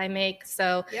stuff that I make.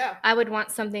 So Yeah. I would want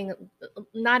something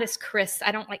not as crisp.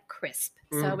 I don't like crisp.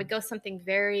 So I would go something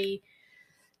very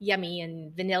yummy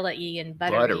and vanilla-y and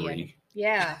buttery.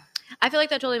 Yeah. I feel like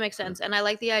that totally makes sense. And I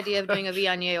like the idea of doing a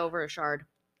Viognier over a Chard.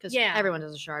 Because everyone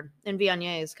does a Chard. And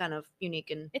Viognier is kind of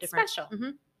unique and It's different. special.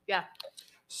 Mhm.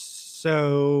 So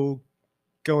So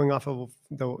going off of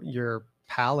your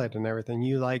palate and everything,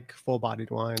 you like full-bodied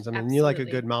wines. I mean, you like a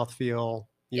Absolutely. good mouthfeel.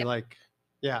 You Yep. like,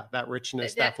 that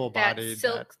richness, that full-bodied.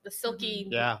 silk, the silky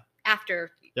Yeah.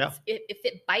 after. Yeah. If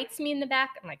it bites me in the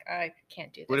back, I'm like, I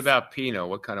can't do this. What about Pinot?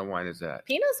 What kind of wine is that?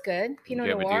 Pinot's good? Pinot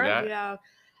you ever do Noir. that? Yeah.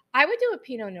 I would do a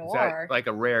Pinot Is Noir. that like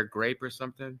a rare grape or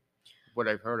something? What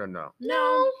I've heard or no?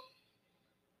 No.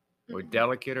 Or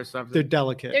delicate or something? They're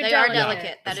delicate. They're They are delicate.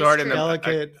 delicate. That is Sorry to true. know.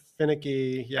 Delicate,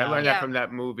 finicky. Yeah. I learned Yeah. that from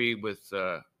that movie with,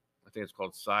 I think it's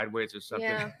called Sideways or something.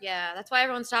 Yeah. Yeah, that's why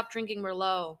everyone stopped drinking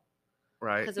Merlot.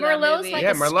 Right. Because of that Merlot's movie. like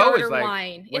Yeah, a Merlot is starter like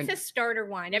wine. when- It's a starter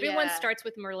wine. Everyone Yeah. starts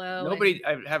with Merlot. Nobody,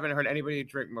 I haven't heard anybody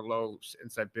drink Merlot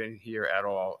since I've been here at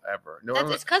all, ever. No,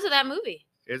 That's it's because of that movie.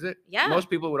 is it? Yeah. Most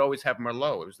people would always have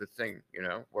Merlot. It was the thing,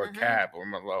 or Uh-huh. Cab or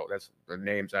Merlot. That's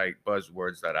the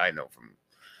buzzwords that I know from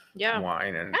Yeah.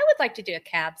 wine. And I would like to do a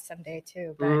cab someday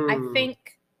too, but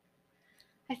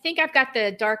I think I've got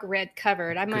the dark red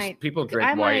covered. I 'cause might. people drink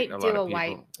I white. might A do lot a of people.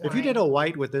 white. If you did a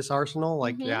white with this arsenal,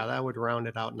 like, Mhm. that would round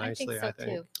it out I think nicely, so I think.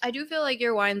 too. I do feel like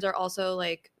your wines are also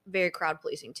like very crowd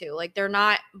pleasing too. Like they're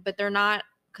not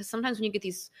because sometimes when you get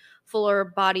these fuller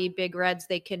body big reds,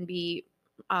 they can be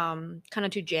kind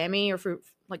of too jammy or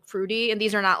fruity, and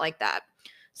these are not like that.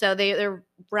 So they're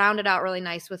rounded out really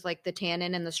nice with like the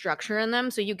tannin and the structure in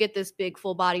them. So you get this big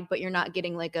full body, but you're not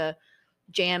getting like a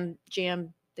jam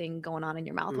thing going on in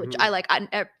your mouth, which Mhm. I like.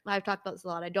 I've talked about this a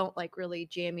lot. I don't like really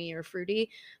jammy or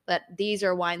fruity, but these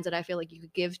are wines that I feel like you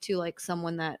could give to like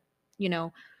someone that,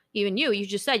 even you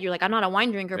just said, you're like, I'm not a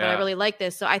wine drinker, but I Yeah. really like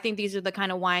this. So I think these are the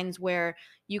kind of wines where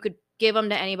you could give them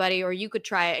to anybody or you could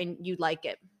try it and you'd like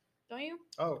it. Don't you?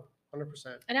 Oh,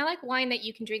 100%. And I like wine that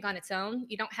you can drink on its own.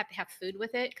 You don't have to have food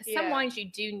with it because some Yeah. wines you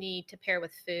do need to pair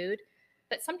with food,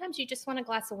 but sometimes you just want a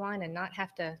glass of wine and not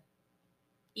have to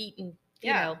eat and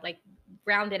like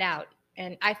round it out.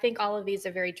 And I think all of these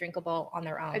are very drinkable on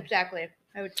their own. Exactly.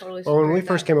 I would totally. Well, when agree we with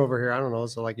first that. came over here, I don't know, it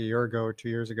was like a year ago or 2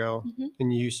 years ago, Mhm.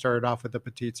 and you started off with the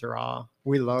Petite Syrah.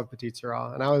 We love Petite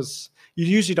Syrah. And you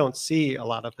usually don't see a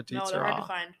lot of Petite No, they're hard to Syrah,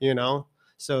 find.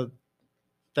 So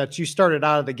that you started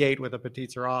out of the gate with a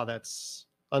Petite Syrah, that's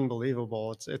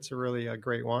unbelievable. It's really a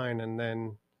great wine. And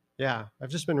then, I've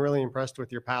just been really impressed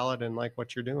with your palate and like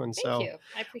what you're doing. Thank So you.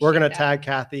 I appreciate we're going to that. tag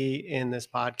Kathy in this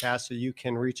podcast so you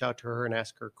can reach out to her and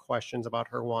ask her questions about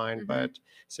her wine. Mhm. But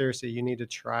seriously, you need to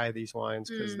try these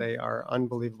wines because they are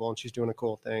unbelievable and she's doing a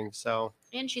cool thing. So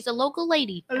And she's a local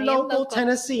lady. a I am local local.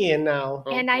 Tennessean now.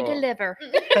 And I Local. deliver.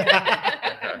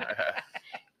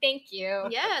 Thank you.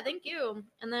 Yeah, thank you.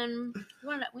 And then we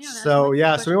want to. So we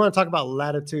want to talk about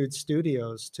Latitude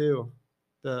Studios too,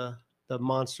 the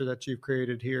monster that you've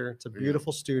created here. It's a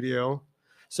beautiful studio.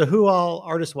 So who all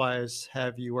artist wise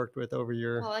have you worked with over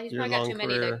your Well, he's your probably got long too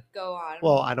many career? to go on.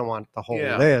 Well, I don't want the whole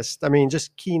Yeah. list. I mean,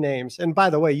 just key names. And by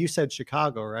the way, you said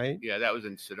Chicago, right? Yeah, that was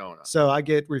in Sedona. So I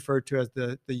get referred to as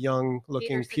the young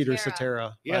looking Peter Peter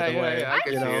Cetera, Yeah, by the yeah, way. yeah, I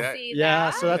can you see know? that. Yeah,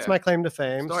 so that's Yeah. my claim to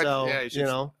fame. Start- so yeah, you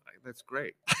should- That's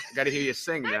great. I got to hear you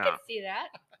sing I now. can see that.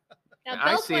 Now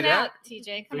I belt see one that. out,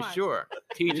 TJ. Come For on. sure.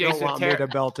 you TJ don't want me to Cetera.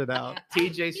 belt it out.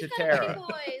 TJ He's got a Cetera. big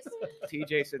voice.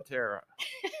 TJ Cetera.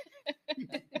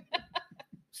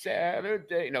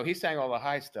 Saturday. No, he sang all the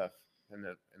high stuff in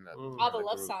the All the in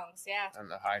love group. songs, yeah. And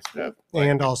the high stuff.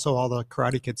 And also all the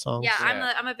Karate Kid songs. Yeah,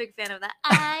 Yeah. I'm a big fan of that.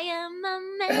 I am a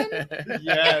man.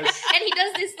 Yes. And he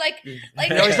does this like He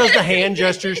always does the hand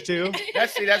gestures too.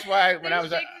 That's why when I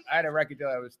was Shake. I had a record deal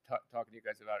I was talking to you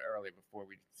guys about earlier before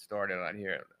we started on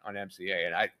here on MCA,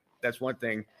 and that's one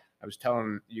thing I was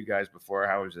telling you guys before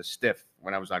how I was a stiff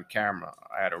when I was on camera.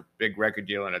 I had a big record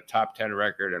deal and a top 10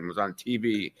 record and was on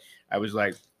TV. I was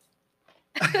like,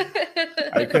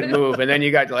 I couldn't move. And then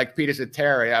you got like Peter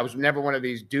Cetera. I was never one of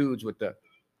these dudes with the.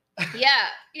 yeah.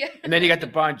 And then you got the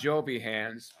Bon Jovi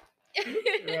hands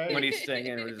Right. when he's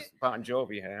singing with his Bon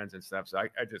Jovi hands and stuff. So I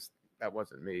just that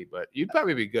wasn't me, but you'd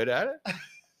probably be good at it.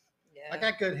 I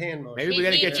got good hand motion. Maybe we got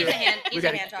to get he's you. a hand, we he's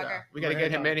gotta- a hand talker. We got to Go get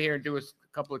ahead, him Tom. in here and do a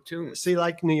couple of tunes. See,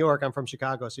 like New York, I'm from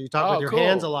Chicago, so you talk Oh, with your cool.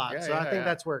 hands a lot. Yeah, so I yeah, think yeah.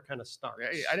 that's where it kind of starts.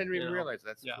 Yeah, I didn't even you know? realize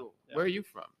that's Yeah, cool. yeah. Where are you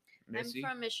from, Missy?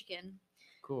 I'm from Michigan.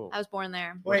 Cool. I was born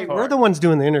there. Wait, What we're the ones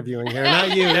doing the interviewing here,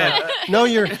 not you. Yeah. Know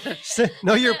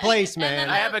your place, man.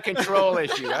 I have a control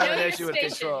issue. I have Know an your issue with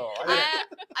station. control.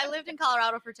 I lived in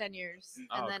Colorado for 10 years and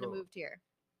Oh, then cool. moved here.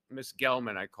 Miss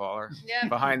Gelman, I call her, Yeah.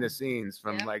 behind the scenes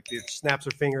from Yeah. like Snaps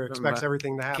her finger, From, expects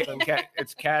everything to happen.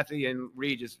 it's Kathy and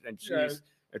Regis, and she's Right.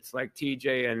 it's like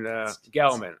TJ and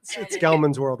Gelman. It's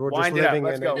Gelman's world. We're Wind just it up. living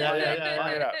Let's in go. it. Yeah, Wind yeah, it up. yeah,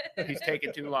 Wind yeah. it up. He's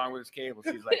taking too long with his cables.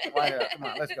 She's like, wind it up. Come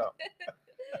on, let's go.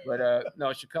 But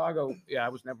no, Chicago. Yeah, I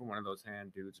was never one of those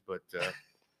hand dudes. But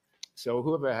so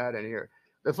whoever had in here,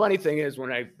 The funny thing is,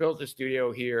 when I built the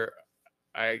studio here,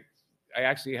 I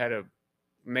actually had a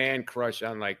man crush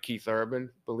on like Keith Urban,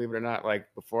 believe it or not. Like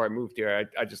before I moved here,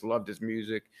 I just loved his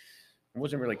music. It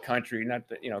wasn't really country, not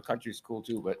that, country's cool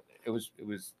too, but it was,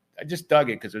 I just dug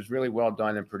it because it was really well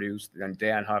done and produced. And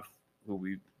Dan Huff, who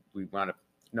we wound up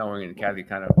knowing, and Kathy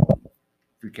kind of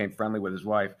became friendly with his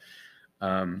wife.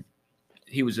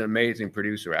 He was an amazing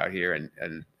producer out here,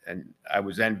 and I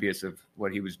was envious of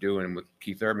what he was doing with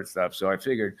Keith Urban stuff. So I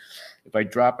figured if I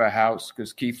drop a house,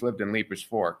 because Keith lived in Leaper's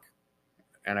Fork,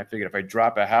 and I figured if I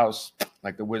drop a house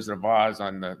like the Wizard of Oz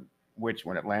on the witch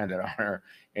when it landed on her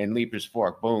in Leaper's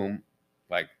Fork, boom,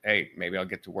 like, hey, maybe I'll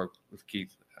get to work with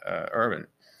Keith Urban.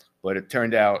 But it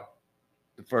turned out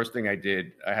the first thing I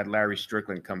did, I had Larry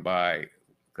Strickland come by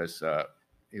because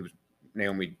he was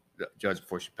Naomi Judd's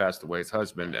before she passed away, his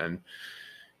husband, and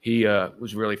he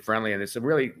was really friendly. And it's a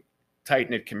really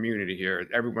tight-knit community here.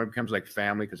 Everyone becomes like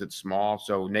family because it's small.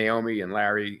 So Naomi and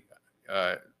Larry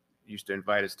used to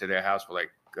invite us to their house for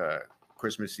like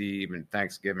Christmas Eve and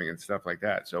Thanksgiving and stuff like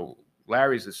that. So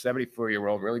Larry's a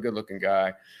 74-year-old, really good-looking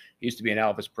guy. He used to be in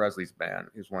Elvis Presley's band.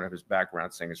 He was one of his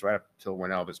background singers right up until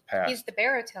when Elvis passed. He's the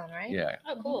baritone, right? Yeah.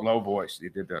 Oh, cool. Low voice. He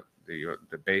did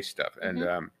the bass stuff.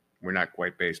 And we're not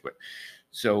quite bass, but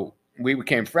so we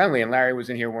became friendly. And Larry was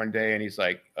in here one day and he's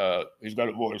like, he's got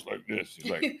a voice like this.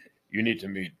 He's like, you need to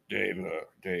meet Dave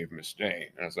Mustaine.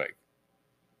 And I was like,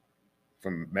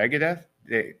 from Megadeth?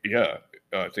 Yeah.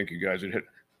 I think you guys would hit.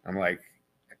 I'm like,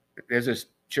 there's this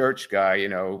church guy,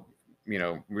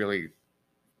 really,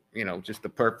 just the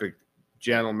perfect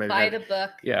gentleman. By the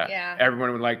book. Yeah.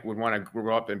 Everyone would want to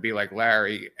grow up and be like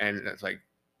Larry. And it's like,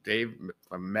 Dave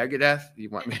from Megadeth, you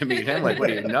want me to meet him? Like,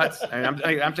 what are you, nuts? And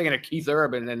I'm thinking of Keith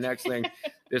Urban. And the next thing,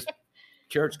 this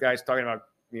church guy's talking about,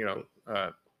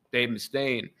 Dave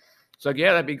Mustaine. So like,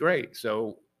 yeah, that'd be great.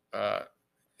 So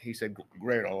he said,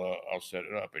 great, I'll set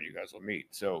it up and you guys will meet.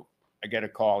 So I get a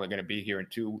call. They're going to be here in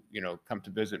 2, come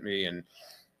to visit me. And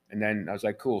then I was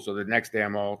like, cool. So the next day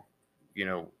I'm all,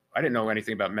 I didn't know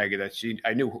anything about Megadeth.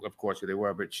 I knew, of course, who they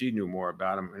were, but she knew more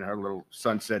about them and her little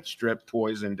Sunset Strip,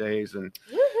 Poison Days, and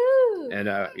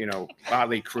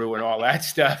Motley Crue and all that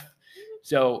stuff.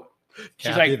 So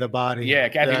she's Kathy like, the Body. Yeah,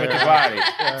 Kathy with the Body.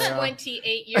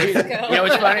 28 years ago.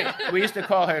 It's funny. We used to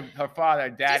call her father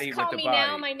Daddy Just with call the me Body.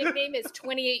 now. My nickname is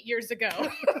 28 years ago.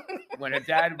 When her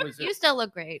dad was, You still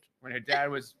look great. when her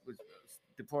dad was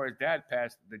before his dad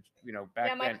passed, back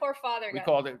Yeah, my then poor father. we got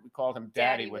called him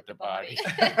Daddy with the Body.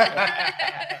 body.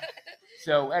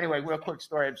 So anyway, real quick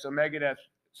story. So Megadeth,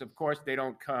 so of course they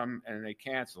don't come and they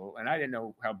cancel. And I didn't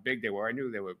know how big they were. I knew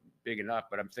they were big enough,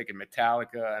 but I'm thinking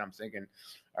Metallica, and I'm thinking,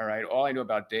 all right. All I knew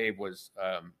about Dave was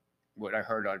what I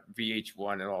heard on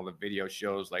VH1 and all the video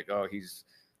shows. Like, oh, he's,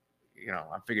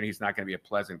 I'm figuring he's not going to be a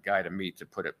pleasant guy to meet, to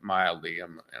put it mildly.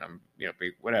 I'm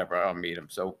whatever. I'll meet him.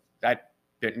 So that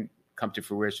didn't come to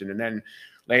fruition. And then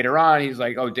later on, he's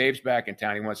like, oh, Dave's back in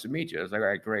town. He wants to meet you. I was like, all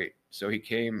right, great. So he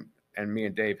came, and me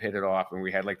and Dave hit it off, and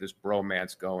we had like this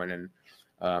bromance going. And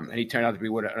he turned out to be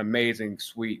what an amazing,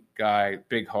 sweet guy,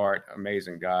 big heart,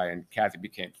 amazing guy. And Kathy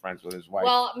became friends with his wife.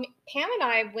 Well, Pam and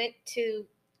I went to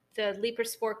the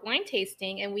Leaper's Fork wine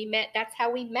tasting, and we met. That's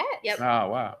how we met. Yep. Oh,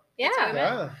 wow. Yeah.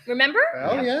 Yeah. Remember?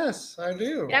 Oh, yes, I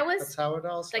do. That's how it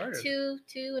all started. Like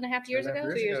two and a half years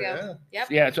ago. 2 years ago. Yeah. Yep.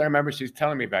 Yeah, so I remember she was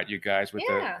telling me about you guys with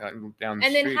Yeah. the down the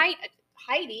And street. then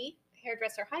Heidi,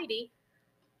 hairdresser Heidi,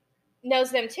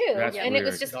 knows them too. That's and it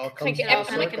was weird. just It all like comes full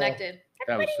everybody circle. connected.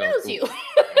 That was Everybody so knows cool.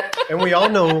 you. And we all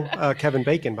know Kevin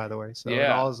Bacon, by the way. So it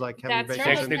Yeah. all is like Kevin That's Bacon.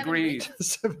 right. 6 degrees.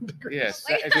 7 degrees. Yes.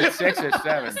 Is it 6 or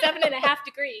 7? 7.5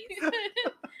 degrees.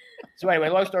 So anyway,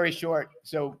 long story short,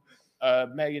 so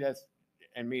Megadeth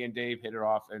and me and Dave hit it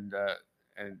off, and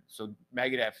so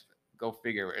Megadeth, go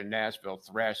figure, in Nashville,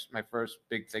 thrash. My first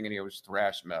big thing in here was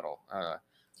thrash metal,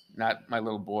 not my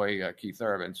little boy Keith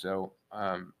Urban. So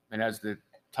and as the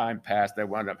time passed, I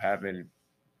wound up having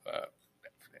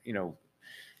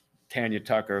Tanya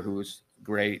Tucker, who's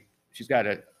great. She's got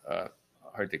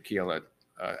her tequila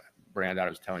brand I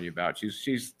was telling you about.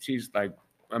 She's like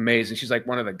amazing. She's like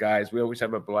one of the guys. We always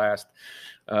have a blast.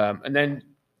 And then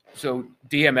so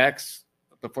DMX,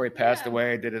 before he passed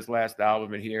away, did his last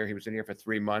album in here. He was in here for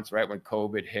 3 months, right when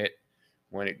COVID hit,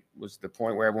 when it was the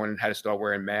point where everyone had to start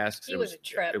wearing masks. He was a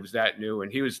trip. It was that new,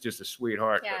 and he was just a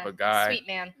sweetheart Yeah, of a guy. sweet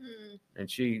man.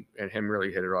 And she and him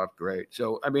really hit it off great.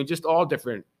 So I mean, just all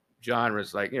different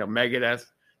genres, like Megadeth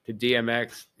to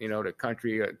DMX, to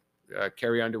country,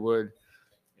 Carrie Underwood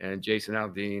and Jason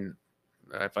Aldean.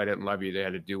 If I Didn't Love You, they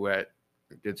had a duet.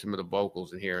 Did some of the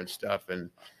vocals in here and stuff, and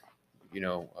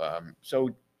so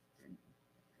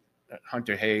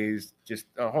Hunter Hayes, just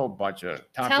a whole bunch of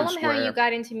Tell Tompkins them Square. how you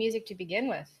got into music to begin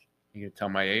with. You can tell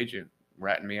my age, you're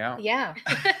ratting me out. Yeah.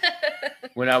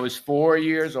 When I was 4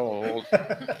 years old,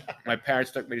 my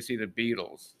parents took me to see the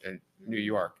Beatles in New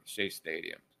York, Shea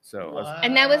Stadium. So,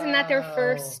 And wasn't that their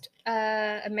first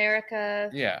America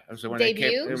yeah. So when debut?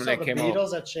 they You came, saw when the they came over,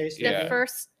 Beatles at Shea the Stadium? Yeah.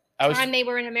 first I was, time they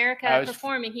were in America I was-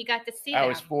 performing, he got to see I them.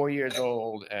 was 4 years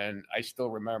old, and I still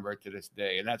remember it to this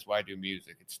day. And that's why I do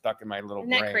music. It's stuck in my little Isn't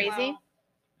brain. that crazy? Wow.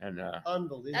 And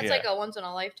Unbelievable. That's Yeah. like a once in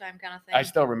a lifetime kind of thing. I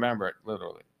still remember it,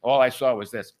 literally. All I saw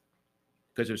was this,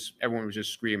 because everyone was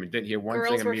just screaming. Didn't hear one Girls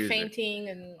thing of were music. fainting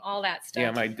and all that stuff. Yeah,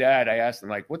 my dad, I asked him,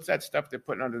 like, what's that stuff they're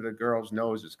putting under the girls'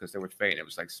 noses because they were fainting? It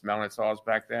was like smelling salts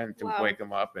back then to Wow. wake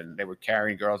them up, and they were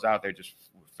carrying girls out there just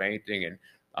fainting, and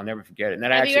I'll never forget it. And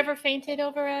then Have you ever fainted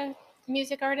over a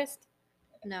music artist?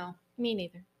 No. Me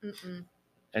neither. Mm-mm.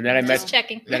 and then I met Just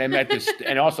checking. then I met this,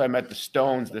 and also I met the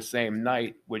Stones the same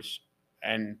night, which,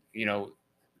 and you know,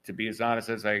 to be as honest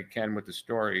as I can with the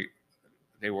story,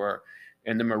 they were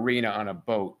in the marina on a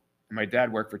boat. My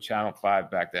dad worked for Channel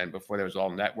 5 back then, before there was all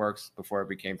networks, before it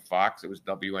became Fox. It was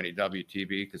WNEW TV,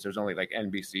 because there's only like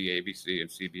NBC, ABC, and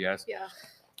CBS. Yeah.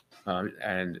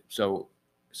 And so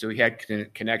he had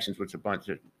connections with a bunch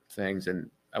of things. And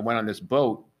I went on this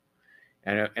boat,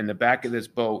 and in the back of this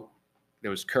boat,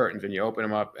 there was curtains, and you open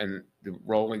them up, and the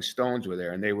Rolling Stones were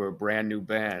there, and they were a brand new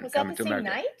band Was that coming the to same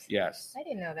America. night? Yes. I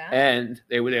didn't know that. And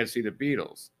they were there to see the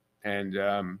Beatles. And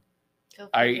Go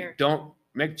I figure. don't,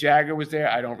 Mick Jagger was there.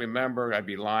 I don't remember. I'd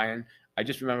be lying. I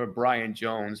just remember Brian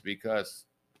Jones, because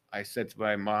I said to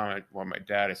my mom or my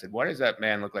dad, I said, why does that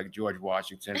man look like George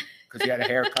Washington? Because he had a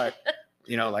haircut,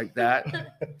 you know, like that.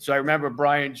 So I remember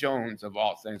Brian Jones, of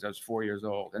all things. I was 4 years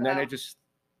old. And then Wow. it just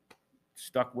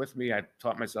stuck with me. I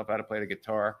taught myself how to play the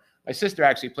guitar. My sister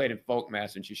actually played in folk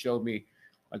mass, and she showed me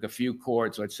like a few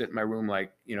chords. So I'd sit in my room,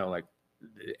 like, you know, like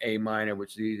A minor,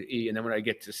 which is E. And then when I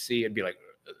get to C, it'd be like,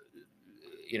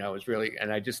 you know, it was really,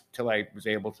 and I just, till I was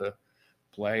able to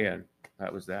play, and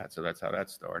that was that. So that's how that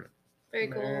started. Very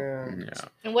cool. Man. Yeah.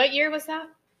 And what year was that?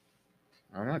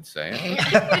 I'm not saying.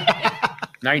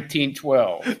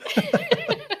 1912.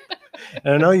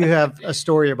 And I know you have a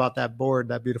story about that board,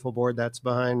 that beautiful board that's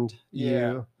behind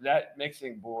Yeah. you. That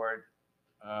mixing board,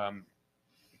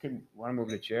 you can want to move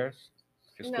the chairs?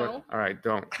 Just No. All right,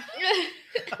 don't.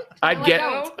 I'd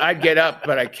I'd get up,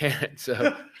 but I can't.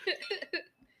 So,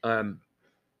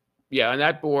 yeah, on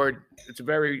that board, it's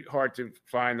very hard to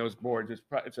find those boards.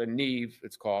 It's a Neve,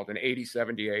 it's called, an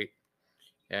 8078.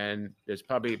 And there's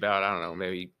probably about, I don't know,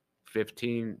 maybe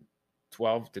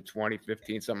 12 to 20,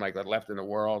 15, something like that left in the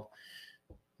world.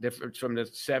 Different from the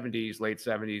 70s, late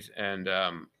 70s. And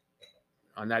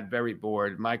on that very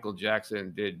board, Michael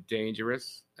Jackson did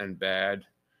Dangerous and Bad.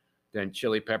 Then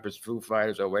Chili Peppers, Foo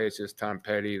Fighters, Oasis, Tom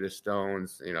Petty, The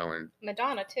Stones, you know, and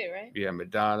Madonna too, right? yeah,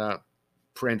 Madonna.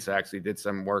 Prince actually did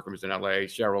some work. It was in LA.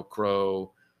 Sheryl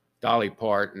Crow, Dolly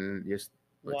Parton. Just,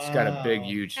 it's got a big, Wow.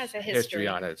 huge Has a history history.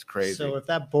 on it. It's crazy. So if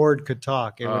that board could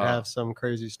talk, it would Oh. have some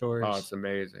crazy stories. Oh, it's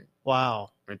amazing.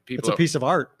 Wow. And It's people, a piece of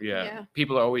art. yeah, Yeah.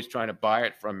 people are always trying to buy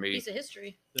it from me. Piece of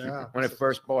history. Yeah. When I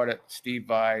first bought it, Steve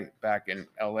Vai back in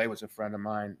LA was a friend of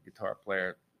mine, guitar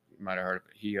player. You might have heard of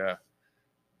it. He,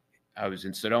 I was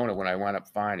in Sedona when I wound up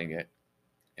finding it,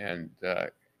 and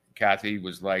Kathy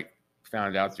was like,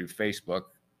 found out through Facebook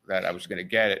that I was going to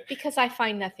get it. Because I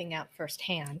find nothing out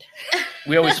firsthand.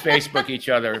 We always Facebook each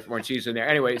other when she's in there.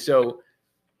 Anyway, so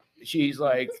she's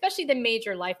like, Especially the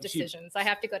major life She- decisions. I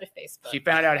have to go to Facebook. she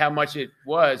found out how much it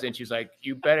was, and she's like,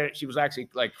 you better, she was actually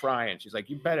like crying. She's like,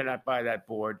 you better not buy that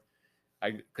board.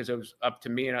 Because it was up to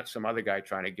me and some other guy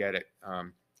trying to get it.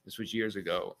 This was years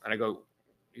ago. And I go,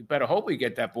 you better hope we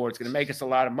get that board. It's going to make us a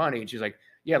lot of money. And she's like,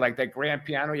 yeah, like that grand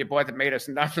piano you bought that made us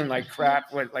nothing, like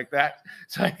crap, like that.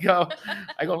 So I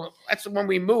go, that's when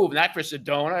we moved, not for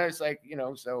Sedona. It's like, you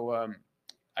know, so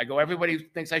I go, everybody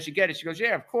thinks I should get it. She goes,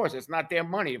 yeah, of course. It's not their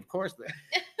money. Of course.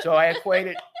 So I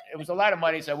equated, it was a lot of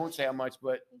money, so I won't say how much,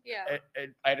 but yeah.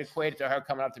 I'd equate it to her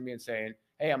coming up to me and saying,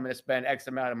 hey, I'm going to spend X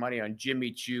amount of money on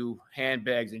Jimmy Choo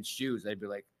handbags and shoes. I'd be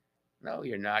like, no,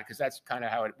 you're not. Because that's kind of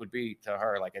how it would be to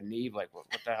her, like a Neve, like, what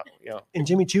the hell, you know? And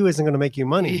Jimmy Choo isn't going to make you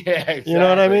money. Yeah, exactly, You know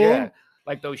what I mean? yeah.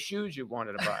 Like those shoes you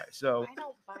wanted to buy. So, I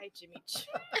don't buy Jimmy Choo.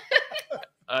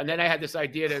 and then I had this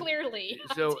idea to, Clearly.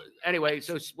 so anyway,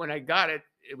 so when I got it,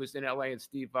 it was in LA, and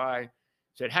Steve Vai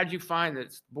said, how did you find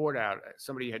this board out?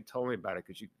 Somebody had told me about it,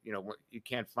 because you you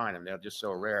can't find them. They're just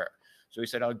so rare. So he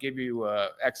said, I'll give you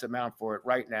X amount for it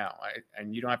right now.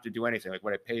 And you don't have to do anything, like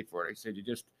what I paid for it. He said, you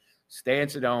just stay in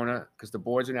Sedona, because the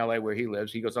board's in LA where he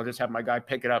lives. He goes, I'll just have my guy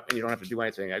pick it up, and you don't have to do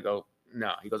anything. I go,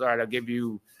 no. He goes, all right, I'll give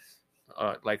you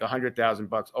like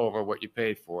 $100,000 over what you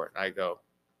paid for it. And I go,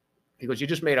 he goes, you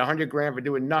just made $100,000 for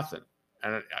doing nothing.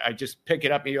 And I just pick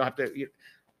it up and you don't have to.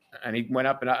 And he went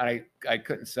up and I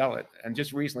couldn't sell it. And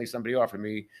just recently somebody offered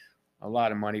me a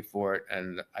lot of money for it.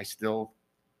 And I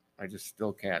just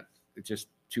still can't. It's just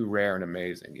too rare and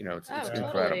amazing. You know, it's Totally.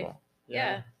 incredible.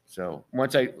 Yeah. So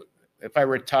if I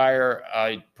retire,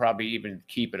 I'd probably even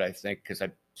keep it, I think, because I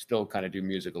still kind of do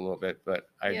music a little bit, but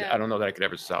I don't know that I could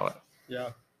ever sell it. Yeah.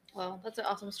 Well, that's an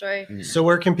awesome story. So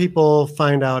where can people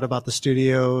find out about the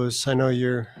studios? I know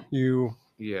you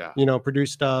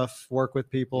produce stuff, work with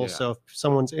people. Yeah. So if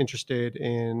someone's interested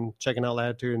in checking out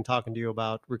Latitude and talking to you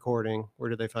about recording, where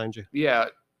do they find you? Yeah.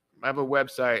 I have a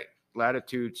website,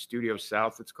 Latitude Studio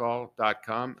South, it's called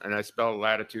 .com. And I spell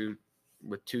Latitude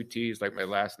with 2 T's, like my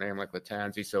last name, like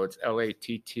Latanzi. So it's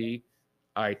LATTITUDE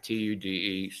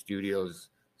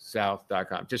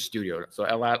studiosouth.com, just studio. So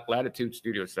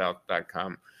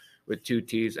latitudestudioSouth.com with 2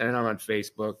 T's. And I'm on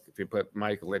Facebook. If you put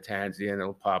Michael Latanzi in,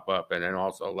 it'll pop up. And then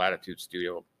also Latitude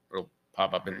Studio, it'll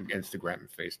pop up in Instagram and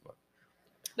Facebook.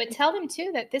 But tell them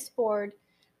too that this board,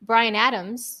 Brian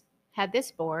Adams had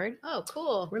this board. Oh,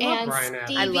 cool. We love And Brian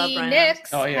Adams. I love Stevie Brian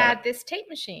Nicks Adams. Oh, yeah. had this tape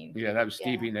machine. Yeah, that was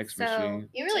Stevie Nicks So- machine.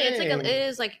 It really, it's like Dang. it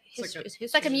is like It's like history.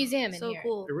 It's like a museum in so here.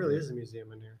 cool. It really is a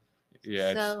museum in here.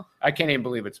 Yeah, So I can't even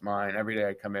believe it's mine. Every day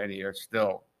I come in here,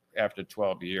 still after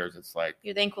 12 years, it's like,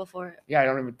 you're thankful for it. yeah, I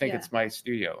don't even think Yeah. it's my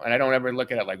studio. And I don't ever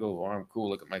look at it like, oh, I'm cool,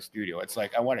 look at my studio. It's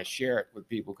like, I want to share it with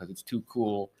people because it's too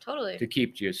cool Totally. to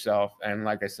keep to yourself. And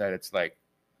like I said, it's like,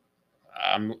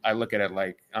 I look at it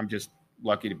like I'm just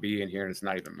lucky to be in here and it's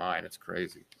not even mine. It's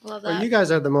crazy. Love Well, that. you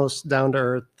guys are the most down to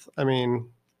earth. I mean,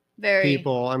 Very.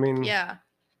 people. I mean, Yeah.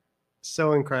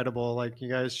 so incredible. Like you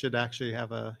guys should actually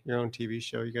have your own TV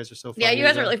show. You guys are so funny. Yeah, you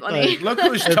guys are really funny. Look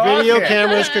who's If talking. video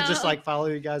cameras could I just know. like follow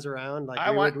you guys around, like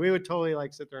I we would totally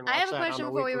like sit there and watch I have a that on question a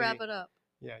before we weekly- wrap it up.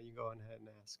 Yeah, you go ahead and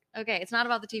ask. Okay, it's not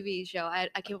about the TV show. I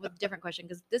came up with a different question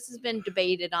because this has been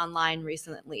debated online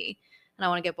recently, and I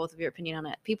want to get both of your opinion on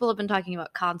it. People have been talking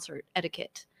about concert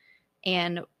etiquette,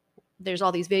 and there's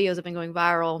all these videos that have been going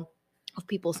viral of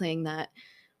people saying that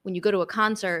when you go to a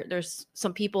concert, there's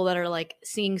some people that are like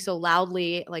singing so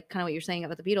loudly, like kind of what you're saying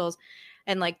about the Beatles,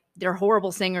 and like they're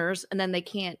horrible singers, and then they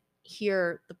can't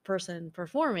hear the person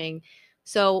performing.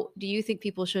 So, do you think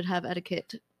people should have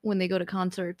etiquette when they go to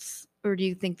concerts, or do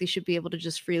you think they should be able to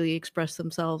just freely express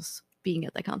themselves being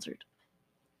at the concert?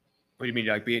 What do you mean,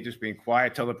 like being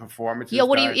quiet till the performance? Yeah.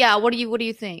 What do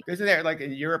you think? Isn't there like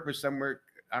in Europe or somewhere?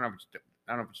 I don't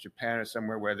know if it's Japan or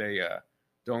somewhere where they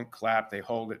don't clap, they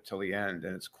hold it till the end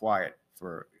and it's quiet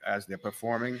as they're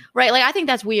performing. Right. Like I think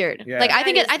that's weird. Yeah. Like I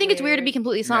think That is it's weird to be weird.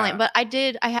 completely silent. Yeah.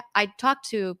 But I talked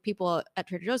to people at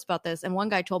Trader Joe's about this, and one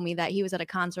guy told me that he was at a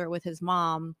concert with his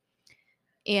mom,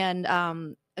 and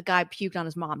a guy puked on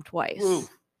his mom twice. Ooh.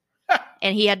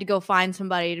 And he had to go find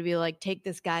somebody to be like, take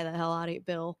this guy the hell out of here,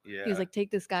 Bill. Yeah. He was like, take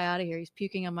this guy out of here. He's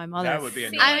puking on my mother. That would be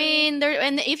See, annoying. I mean,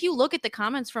 and if you look at the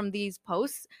comments from these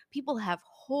posts, people have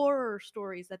horror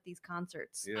stories at these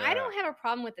concerts. Yeah. I don't have a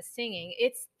problem with the singing.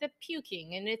 It's the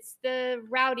puking and it's the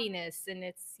rowdiness and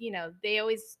it's, they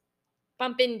always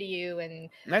bump into you and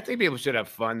And I think people should have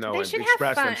fun though they and should have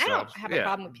express fun. themselves. I don't have a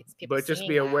problem with people But just singing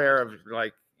be aware loud. of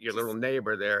like your little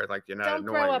neighbor there, like you're not Don't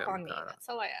annoying throw up them, on me. kinda. That's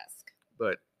all I ask.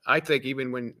 But I think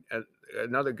even when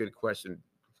another good question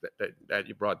that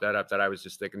you brought that up that I was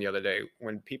just thinking the other day,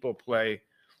 when people play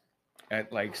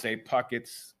at like say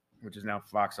Puckett's, which is now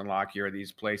Fox and Lockyer, or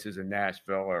these places in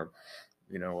Nashville, or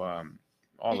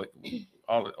all the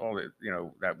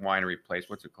that winery place,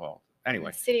 what's it called?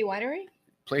 Anyway, City Winery?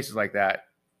 places like that,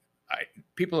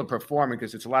 people are performing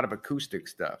because it's a lot of acoustic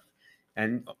stuff,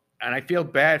 and I feel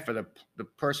bad for the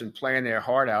person playing their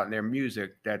heart out and their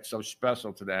music that's so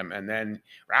special to them, and then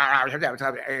Oh,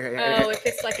 if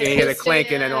it's like you hear the acoustic,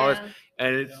 clinking and all this, yeah.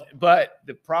 and but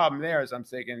the problem there is I'm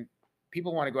thinking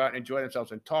people want to go out and enjoy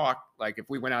themselves and talk. Like if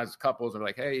we went out as couples and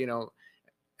like, hey,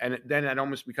 and then it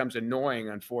almost becomes annoying,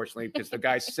 unfortunately, because the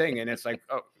guy's singing. It's like,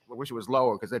 oh, I wish it was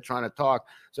lower because they're trying to talk.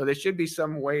 So there should be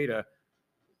some way to.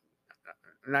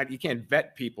 You can't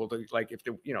vet people to like if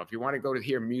you want to go to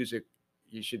hear music,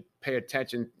 you should pay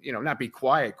attention. Not be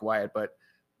quiet, but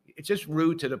it's just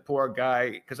rude to the poor guy.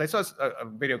 Because I saw a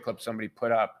video clip somebody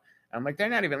put up. And I'm like, they're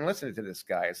not even listening to this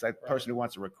guy. It's that person who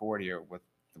wants to record here with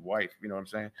the wife. You know what I'm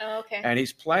saying? Oh, okay. And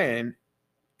he's playing,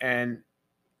 and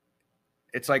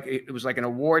it's like it was like an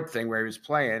award thing where he was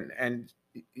playing, and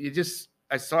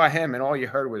I saw him, and all you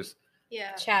heard was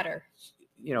Chatter.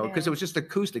 because it was just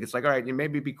acoustic. It's like, all right, you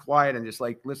maybe be quiet and just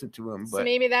like listen to him, So but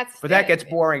maybe that's that it. gets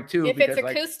boring too. If because it's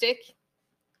like, acoustic,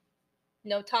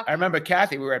 no talking. I remember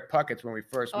Kathy, we were at Puckett's when we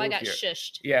first Oh, I moved got here.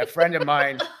 shushed. Yeah, a friend of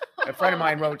mine, A friend of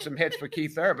mine wrote some hits for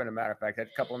Keith Urban. As a matter of fact, had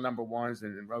a couple of number ones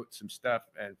and wrote some stuff.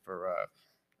 And for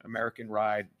American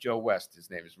Ride, Joe West, his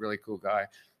name is, really cool guy.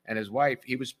 And his wife,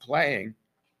 he was playing,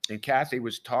 and Kathy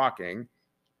was talking,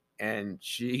 and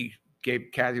she gave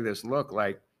Kathy this look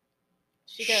like,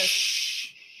 She goes,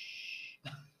 shh.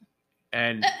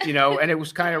 And and it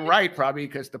was kind of right, probably,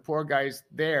 because the poor guy's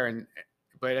there,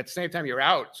 but at the same time you're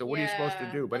out, so what are you supposed to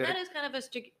do? But that is kind of a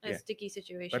sticky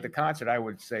situation. But the concert, I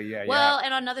would say, well,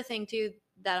 and another thing too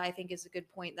that I think is a good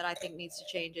point that I think needs to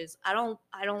change is I don't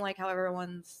like how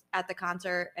everyone's at the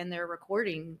concert and they're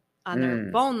recording on their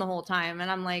phone the whole time,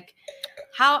 and I'm like,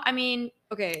 how? I mean,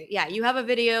 okay, yeah, you have a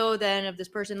video then of this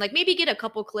person, like maybe get a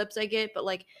couple clips, I get, but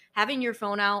like having your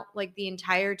phone out like the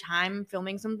entire time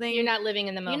filming something, you're not living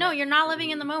in the moment. You're not living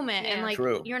in the moment, and like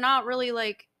True. you're not really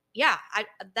like. Yeah,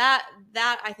 that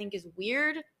I think is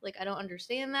weird. Like I don't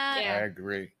understand that. Yeah. I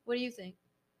agree. What do you think?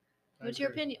 What's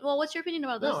your opinion? Well, what's your opinion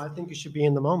about this? No, I think you should be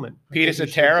in the moment. Peter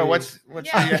Cetera, what's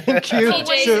Yeah. I think you TJ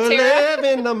should Cetera. live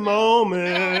in the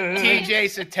moment. TJ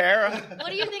Cetera? What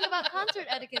do you think about concert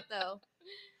etiquette, though?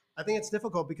 I think it's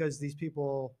difficult because these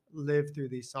people live through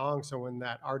these songs. So when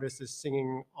that artist is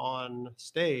singing on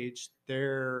stage,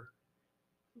 they're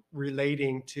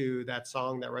relating to that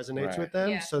song that resonates Right. with them.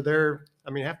 Yeah. So half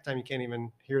the time you can't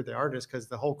even hear the artist because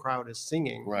the whole crowd is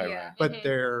singing. Right. Yeah. But Mhm.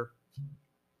 they're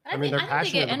I mean, think they're they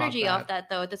passionate get about energy that. off that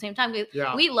though. At the same time,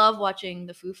 Yeah. we love watching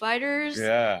the Foo Fighters.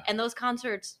 Yeah. And those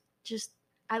concerts just.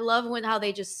 I love how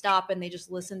they just stop and they just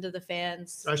listen to the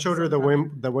fans. I showed her the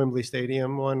Wembley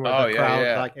Stadium one where Oh, the yeah, crowd,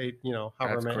 yeah. like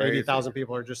however That's many, crazy. 80,000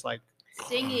 people are just like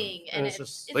singing, and it's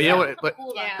it's just- But you know so what- but-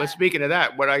 cool about Yeah. that. But speaking of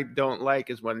that, what I don't like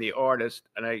is when the artist,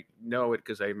 and I know it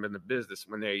because I'm in the business,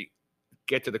 when they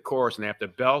get to the chorus and they have to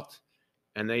belt,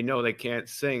 and they know they can't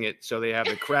sing it, so they have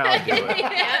the crowd do it.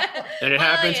 Yeah. And it Well,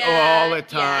 happens yeah, all the yeah.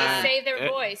 time. They save their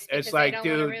It- voice it's because like, they don't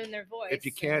want dude, to ruin their voice. If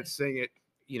you can't and- sing it,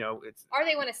 it's. or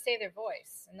they want to say their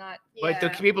voice, and not. But the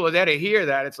people that hear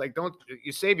that, it's like, don't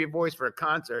you save your voice for a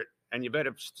concert, and you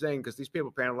better sing because these people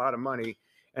are paying a lot of money,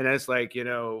 and then it's like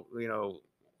well,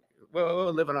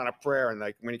 living on a prayer, and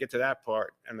like when you get to that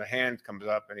part, and the hand comes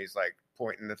up, and he's like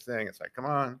pointing the thing, it's like, come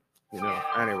on,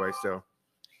 Anyway, so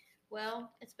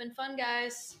Well, it's been fun,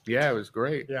 guys. yeah, it was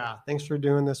great. yeah. Thanks for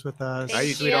doing this with us. I Thank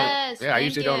usually you. don't. Yes, Yeah, I thank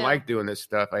usually don't you. like doing this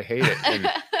stuff. I hate it. And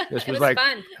this It was was like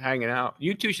fun. hanging out.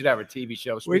 You two should have a TV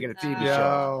show. Speaking of TV shows.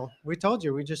 Yo, we told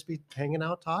you we'd just be hanging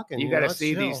out talking. You got to it's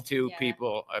see these chill. two Yeah.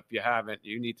 people. If you haven't,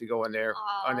 you need to go on their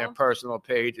Aw. personal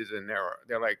pages, and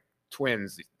they're like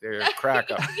twins. They're a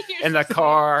crack up You're in the so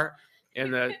car,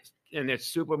 in the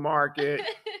supermarket.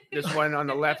 This one on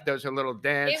the left does her little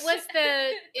dance. It was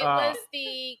the Oh.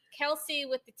 Kelsey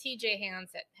with the TJ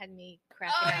hands that had me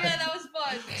cracking Oh up. yeah, that was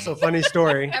fun. So funny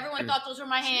story. Everyone thought those were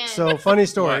my hands. So funny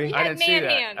story. What? I had didn't see man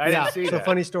that. hands. I didn't see so that.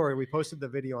 funny story. We posted the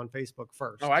video on Facebook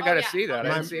first. Oh, I got to yeah. see that. I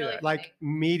My- didn't see that. Like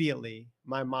immediately,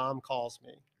 my mom calls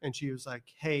me and she was like,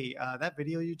 "Hey, that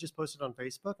video you just posted on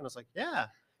Facebook?" And I was like, "Yeah."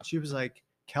 She was like,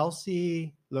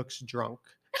 "Kelsey looks drunk.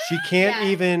 She can't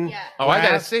Yeah, even. yeah. Oh, I got to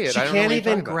grab- see it. She I don't know can't what you're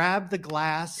even talking about. grab the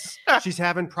glass. She's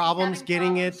having problems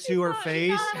getting it to her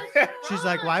face." She's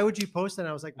like, "Why would you post it?" And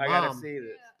I was like, I got to "Mom, see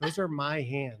this. those are my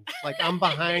hands. Like I'm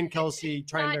behind Kelsey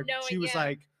trying Not to." She knowing was yet.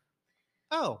 like,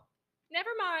 "Oh, Never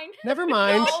mind. never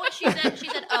mind." No, she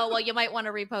said, "Oh, well, you might want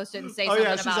to repost it and say Oh something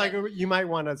yeah, she's about like, it." "You might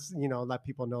want to, let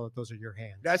people know that those are your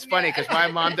hands." That's funny because my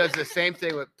mom does the same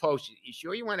thing with posts. You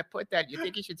sure you want to put that? You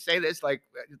think you should say this? Like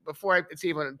before it's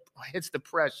even hits the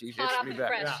press, she Hot hits off me the back.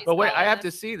 press, Yeah. she's But wait, I calling have us.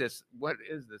 to see this. What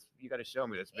is this? You got to show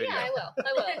me this video. Yeah, I will.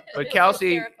 I will. It But was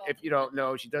Kelsey, hysterical. if you don't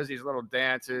know, she does these little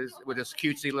dances with this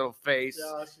cutesy little face.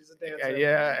 Yeah, she's a dancer. And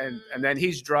yeah, and then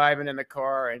he's driving in the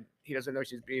car and he doesn't know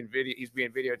he's being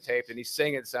videotaped, and he's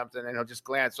singing something, and he'll just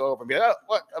glance over and be, "Oh,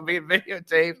 what? I'm being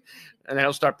videotaped," and then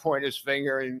he'll start pointing his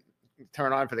finger and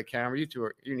turn on for the camera.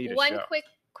 You need a One show. quick,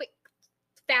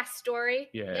 fast story.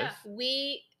 Yes.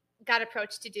 We got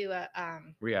approached to do a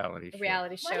Reality show.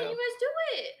 reality Why didn't show. you guys do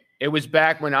it? It was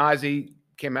back when Ozzy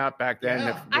came out back then.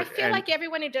 Yeah. I feel and- like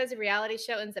everyone who does a reality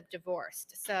show ends up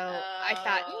divorced. So I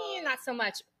thought, Oh. not so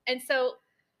much. And so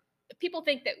people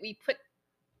think that we put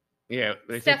yeah,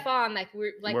 they stuff think on like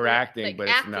we're acting, like but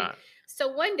acting. it's not. So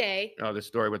one day, Oh, the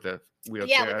story with the wheelchair.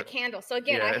 yeah, with the candle. So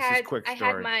again, Yeah, I this is had quick I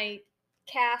story. had my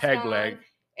cast Peg on, leg.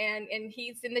 and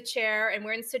he's in the chair, and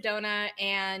we're in Sedona,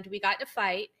 and we got in a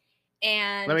fight.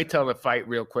 And Let me tell the fight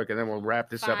real quick, and then we'll wrap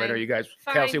this up. I know Fine. you guys.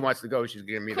 Fine. Kelsey wants to go. She's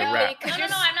giving me the Quickly, wrap. 'cause No, you're-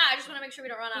 I'm not. I just want to make sure we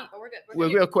don't run out, but we're good. Well,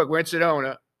 good. real quick, we're in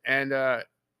Sedona, and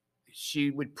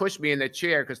she would push me in the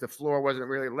chair because the floor wasn't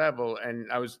really level, and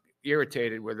I was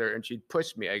irritated with her, and she'd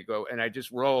push me. I go, and I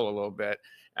just roll a little bit,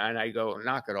 and I go,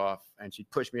 knock it off, and she'd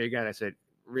push me again. I said,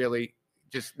 really,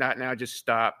 just not now, just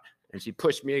stop. And she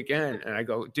pushed me again. And I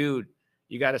go, dude,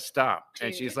 you got to stop.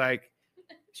 And she's like,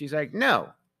 no.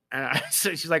 And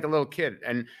so she's like a little kid.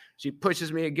 And she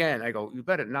pushes me again. I go, you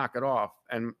better knock it off.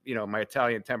 And, my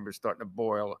Italian temper is starting to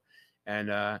boil.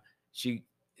 And she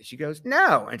goes,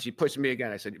 no. And she pushed me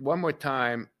again. I said, one more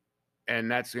time.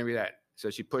 And that's going to be that. So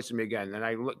she pushes me again. And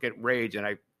I look at rage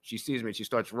and she sees me. She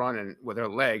starts running with her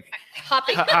leg,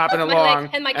 hopping along.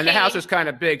 And the house is kind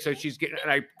of big. So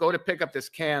and I go to pick up this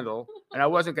candle. And I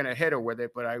wasn't going to hit her with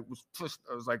it, but I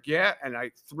was like, yeah. And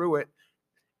I threw it.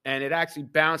 And it actually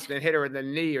bounced and hit her in the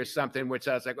knee or something, which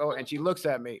I was like, oh, and she looks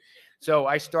at me. So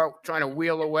I start trying to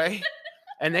wheel away.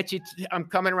 And then I'm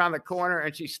coming around the corner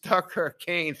and she stuck her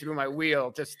cane through my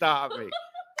wheel to stop me.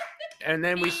 And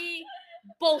then we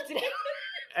bolted it.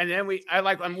 And then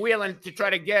I'm wheeling to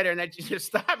try to get her. And then she just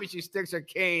stopped me. She sticks her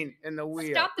cane in the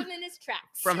wheel. Stopped him in his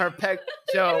tracks. From her peg.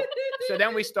 So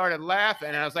then we started laughing.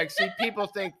 And I was like, see, people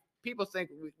think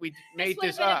we made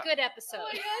this up. A good episode. Oh,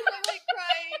 yes, I'm like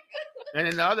crying. And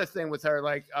then the other thing with her,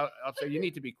 like, I'll say, you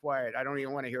need to be quiet. I don't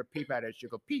even want to hear a peep at it. She'll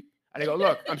go, peep. And I go,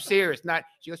 look, I'm serious.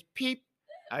 She goes, peep.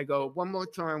 I go, one more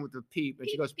time with the peep. And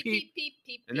she goes, peep.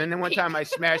 And then one time I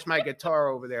smashed my guitar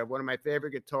over there, one of my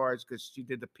favorite guitars, because she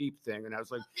did the peep thing. And I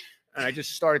was like, and I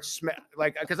just started,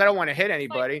 because I don't want to hit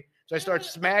anybody. So I started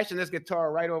smashing this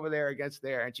guitar right over there against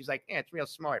there. And she's like, yeah, it's real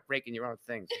smart, breaking your own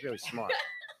things. It's really smart.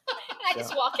 I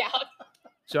just walk out.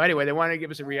 So anyway, they wanted to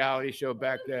give us a reality show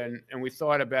back then. And we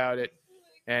thought about it.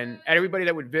 And everybody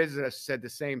that would visit us said the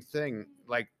same thing.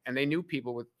 And they knew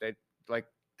people that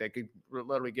they could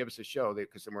literally give us a show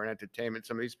because we're in entertainment.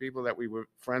 Some of these people that we were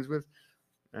friends with,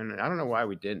 and I don't know why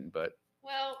we didn't, but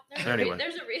well,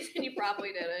 there's a reason you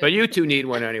probably didn't. But you two need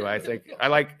one anyway. I think I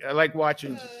like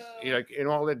watching, in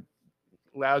all the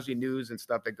lousy news and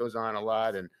stuff that goes on a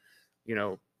lot, and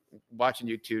watching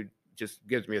you two just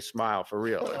gives me a smile for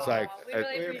real. It's like we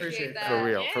really appreciate that. For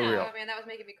real. Oh man, that was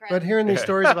making me cry. But hearing these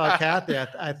stories about Kathy,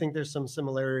 I think there's some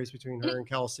similarities between her and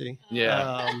Kelsey.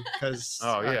 Yeah. Because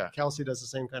Kelsey does the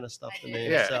same kind of stuff to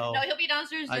me. Yeah. So no, he'll be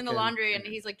downstairs doing the laundry, and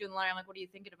he's like doing the laundry. I'm like, what are you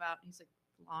thinking about? And he's like,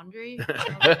 laundry.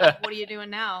 What are you doing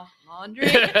now? Laundry.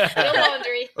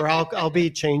 Laundry. Or I'll be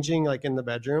changing in the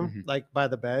bedroom, by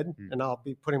the bed, and I'll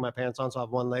be putting my pants on, so I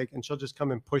have one leg, and she'll just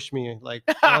come and push me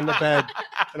on the bed,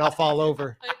 and I'll fall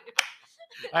over.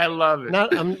 I love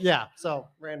it. So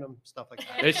random stuff like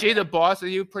that. Is she the boss of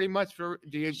you pretty much?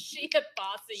 She the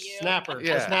boss of you? Snapper.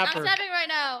 Yeah. Snapper. I'm snapping right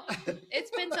now. It's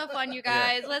been so fun, you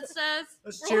guys. Let's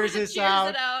cheers this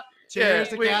out. Cheers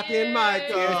to Kathy and Mike.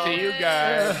 Cheers to you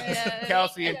guys. Yeah.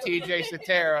 Kelsey and TJ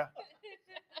Satara.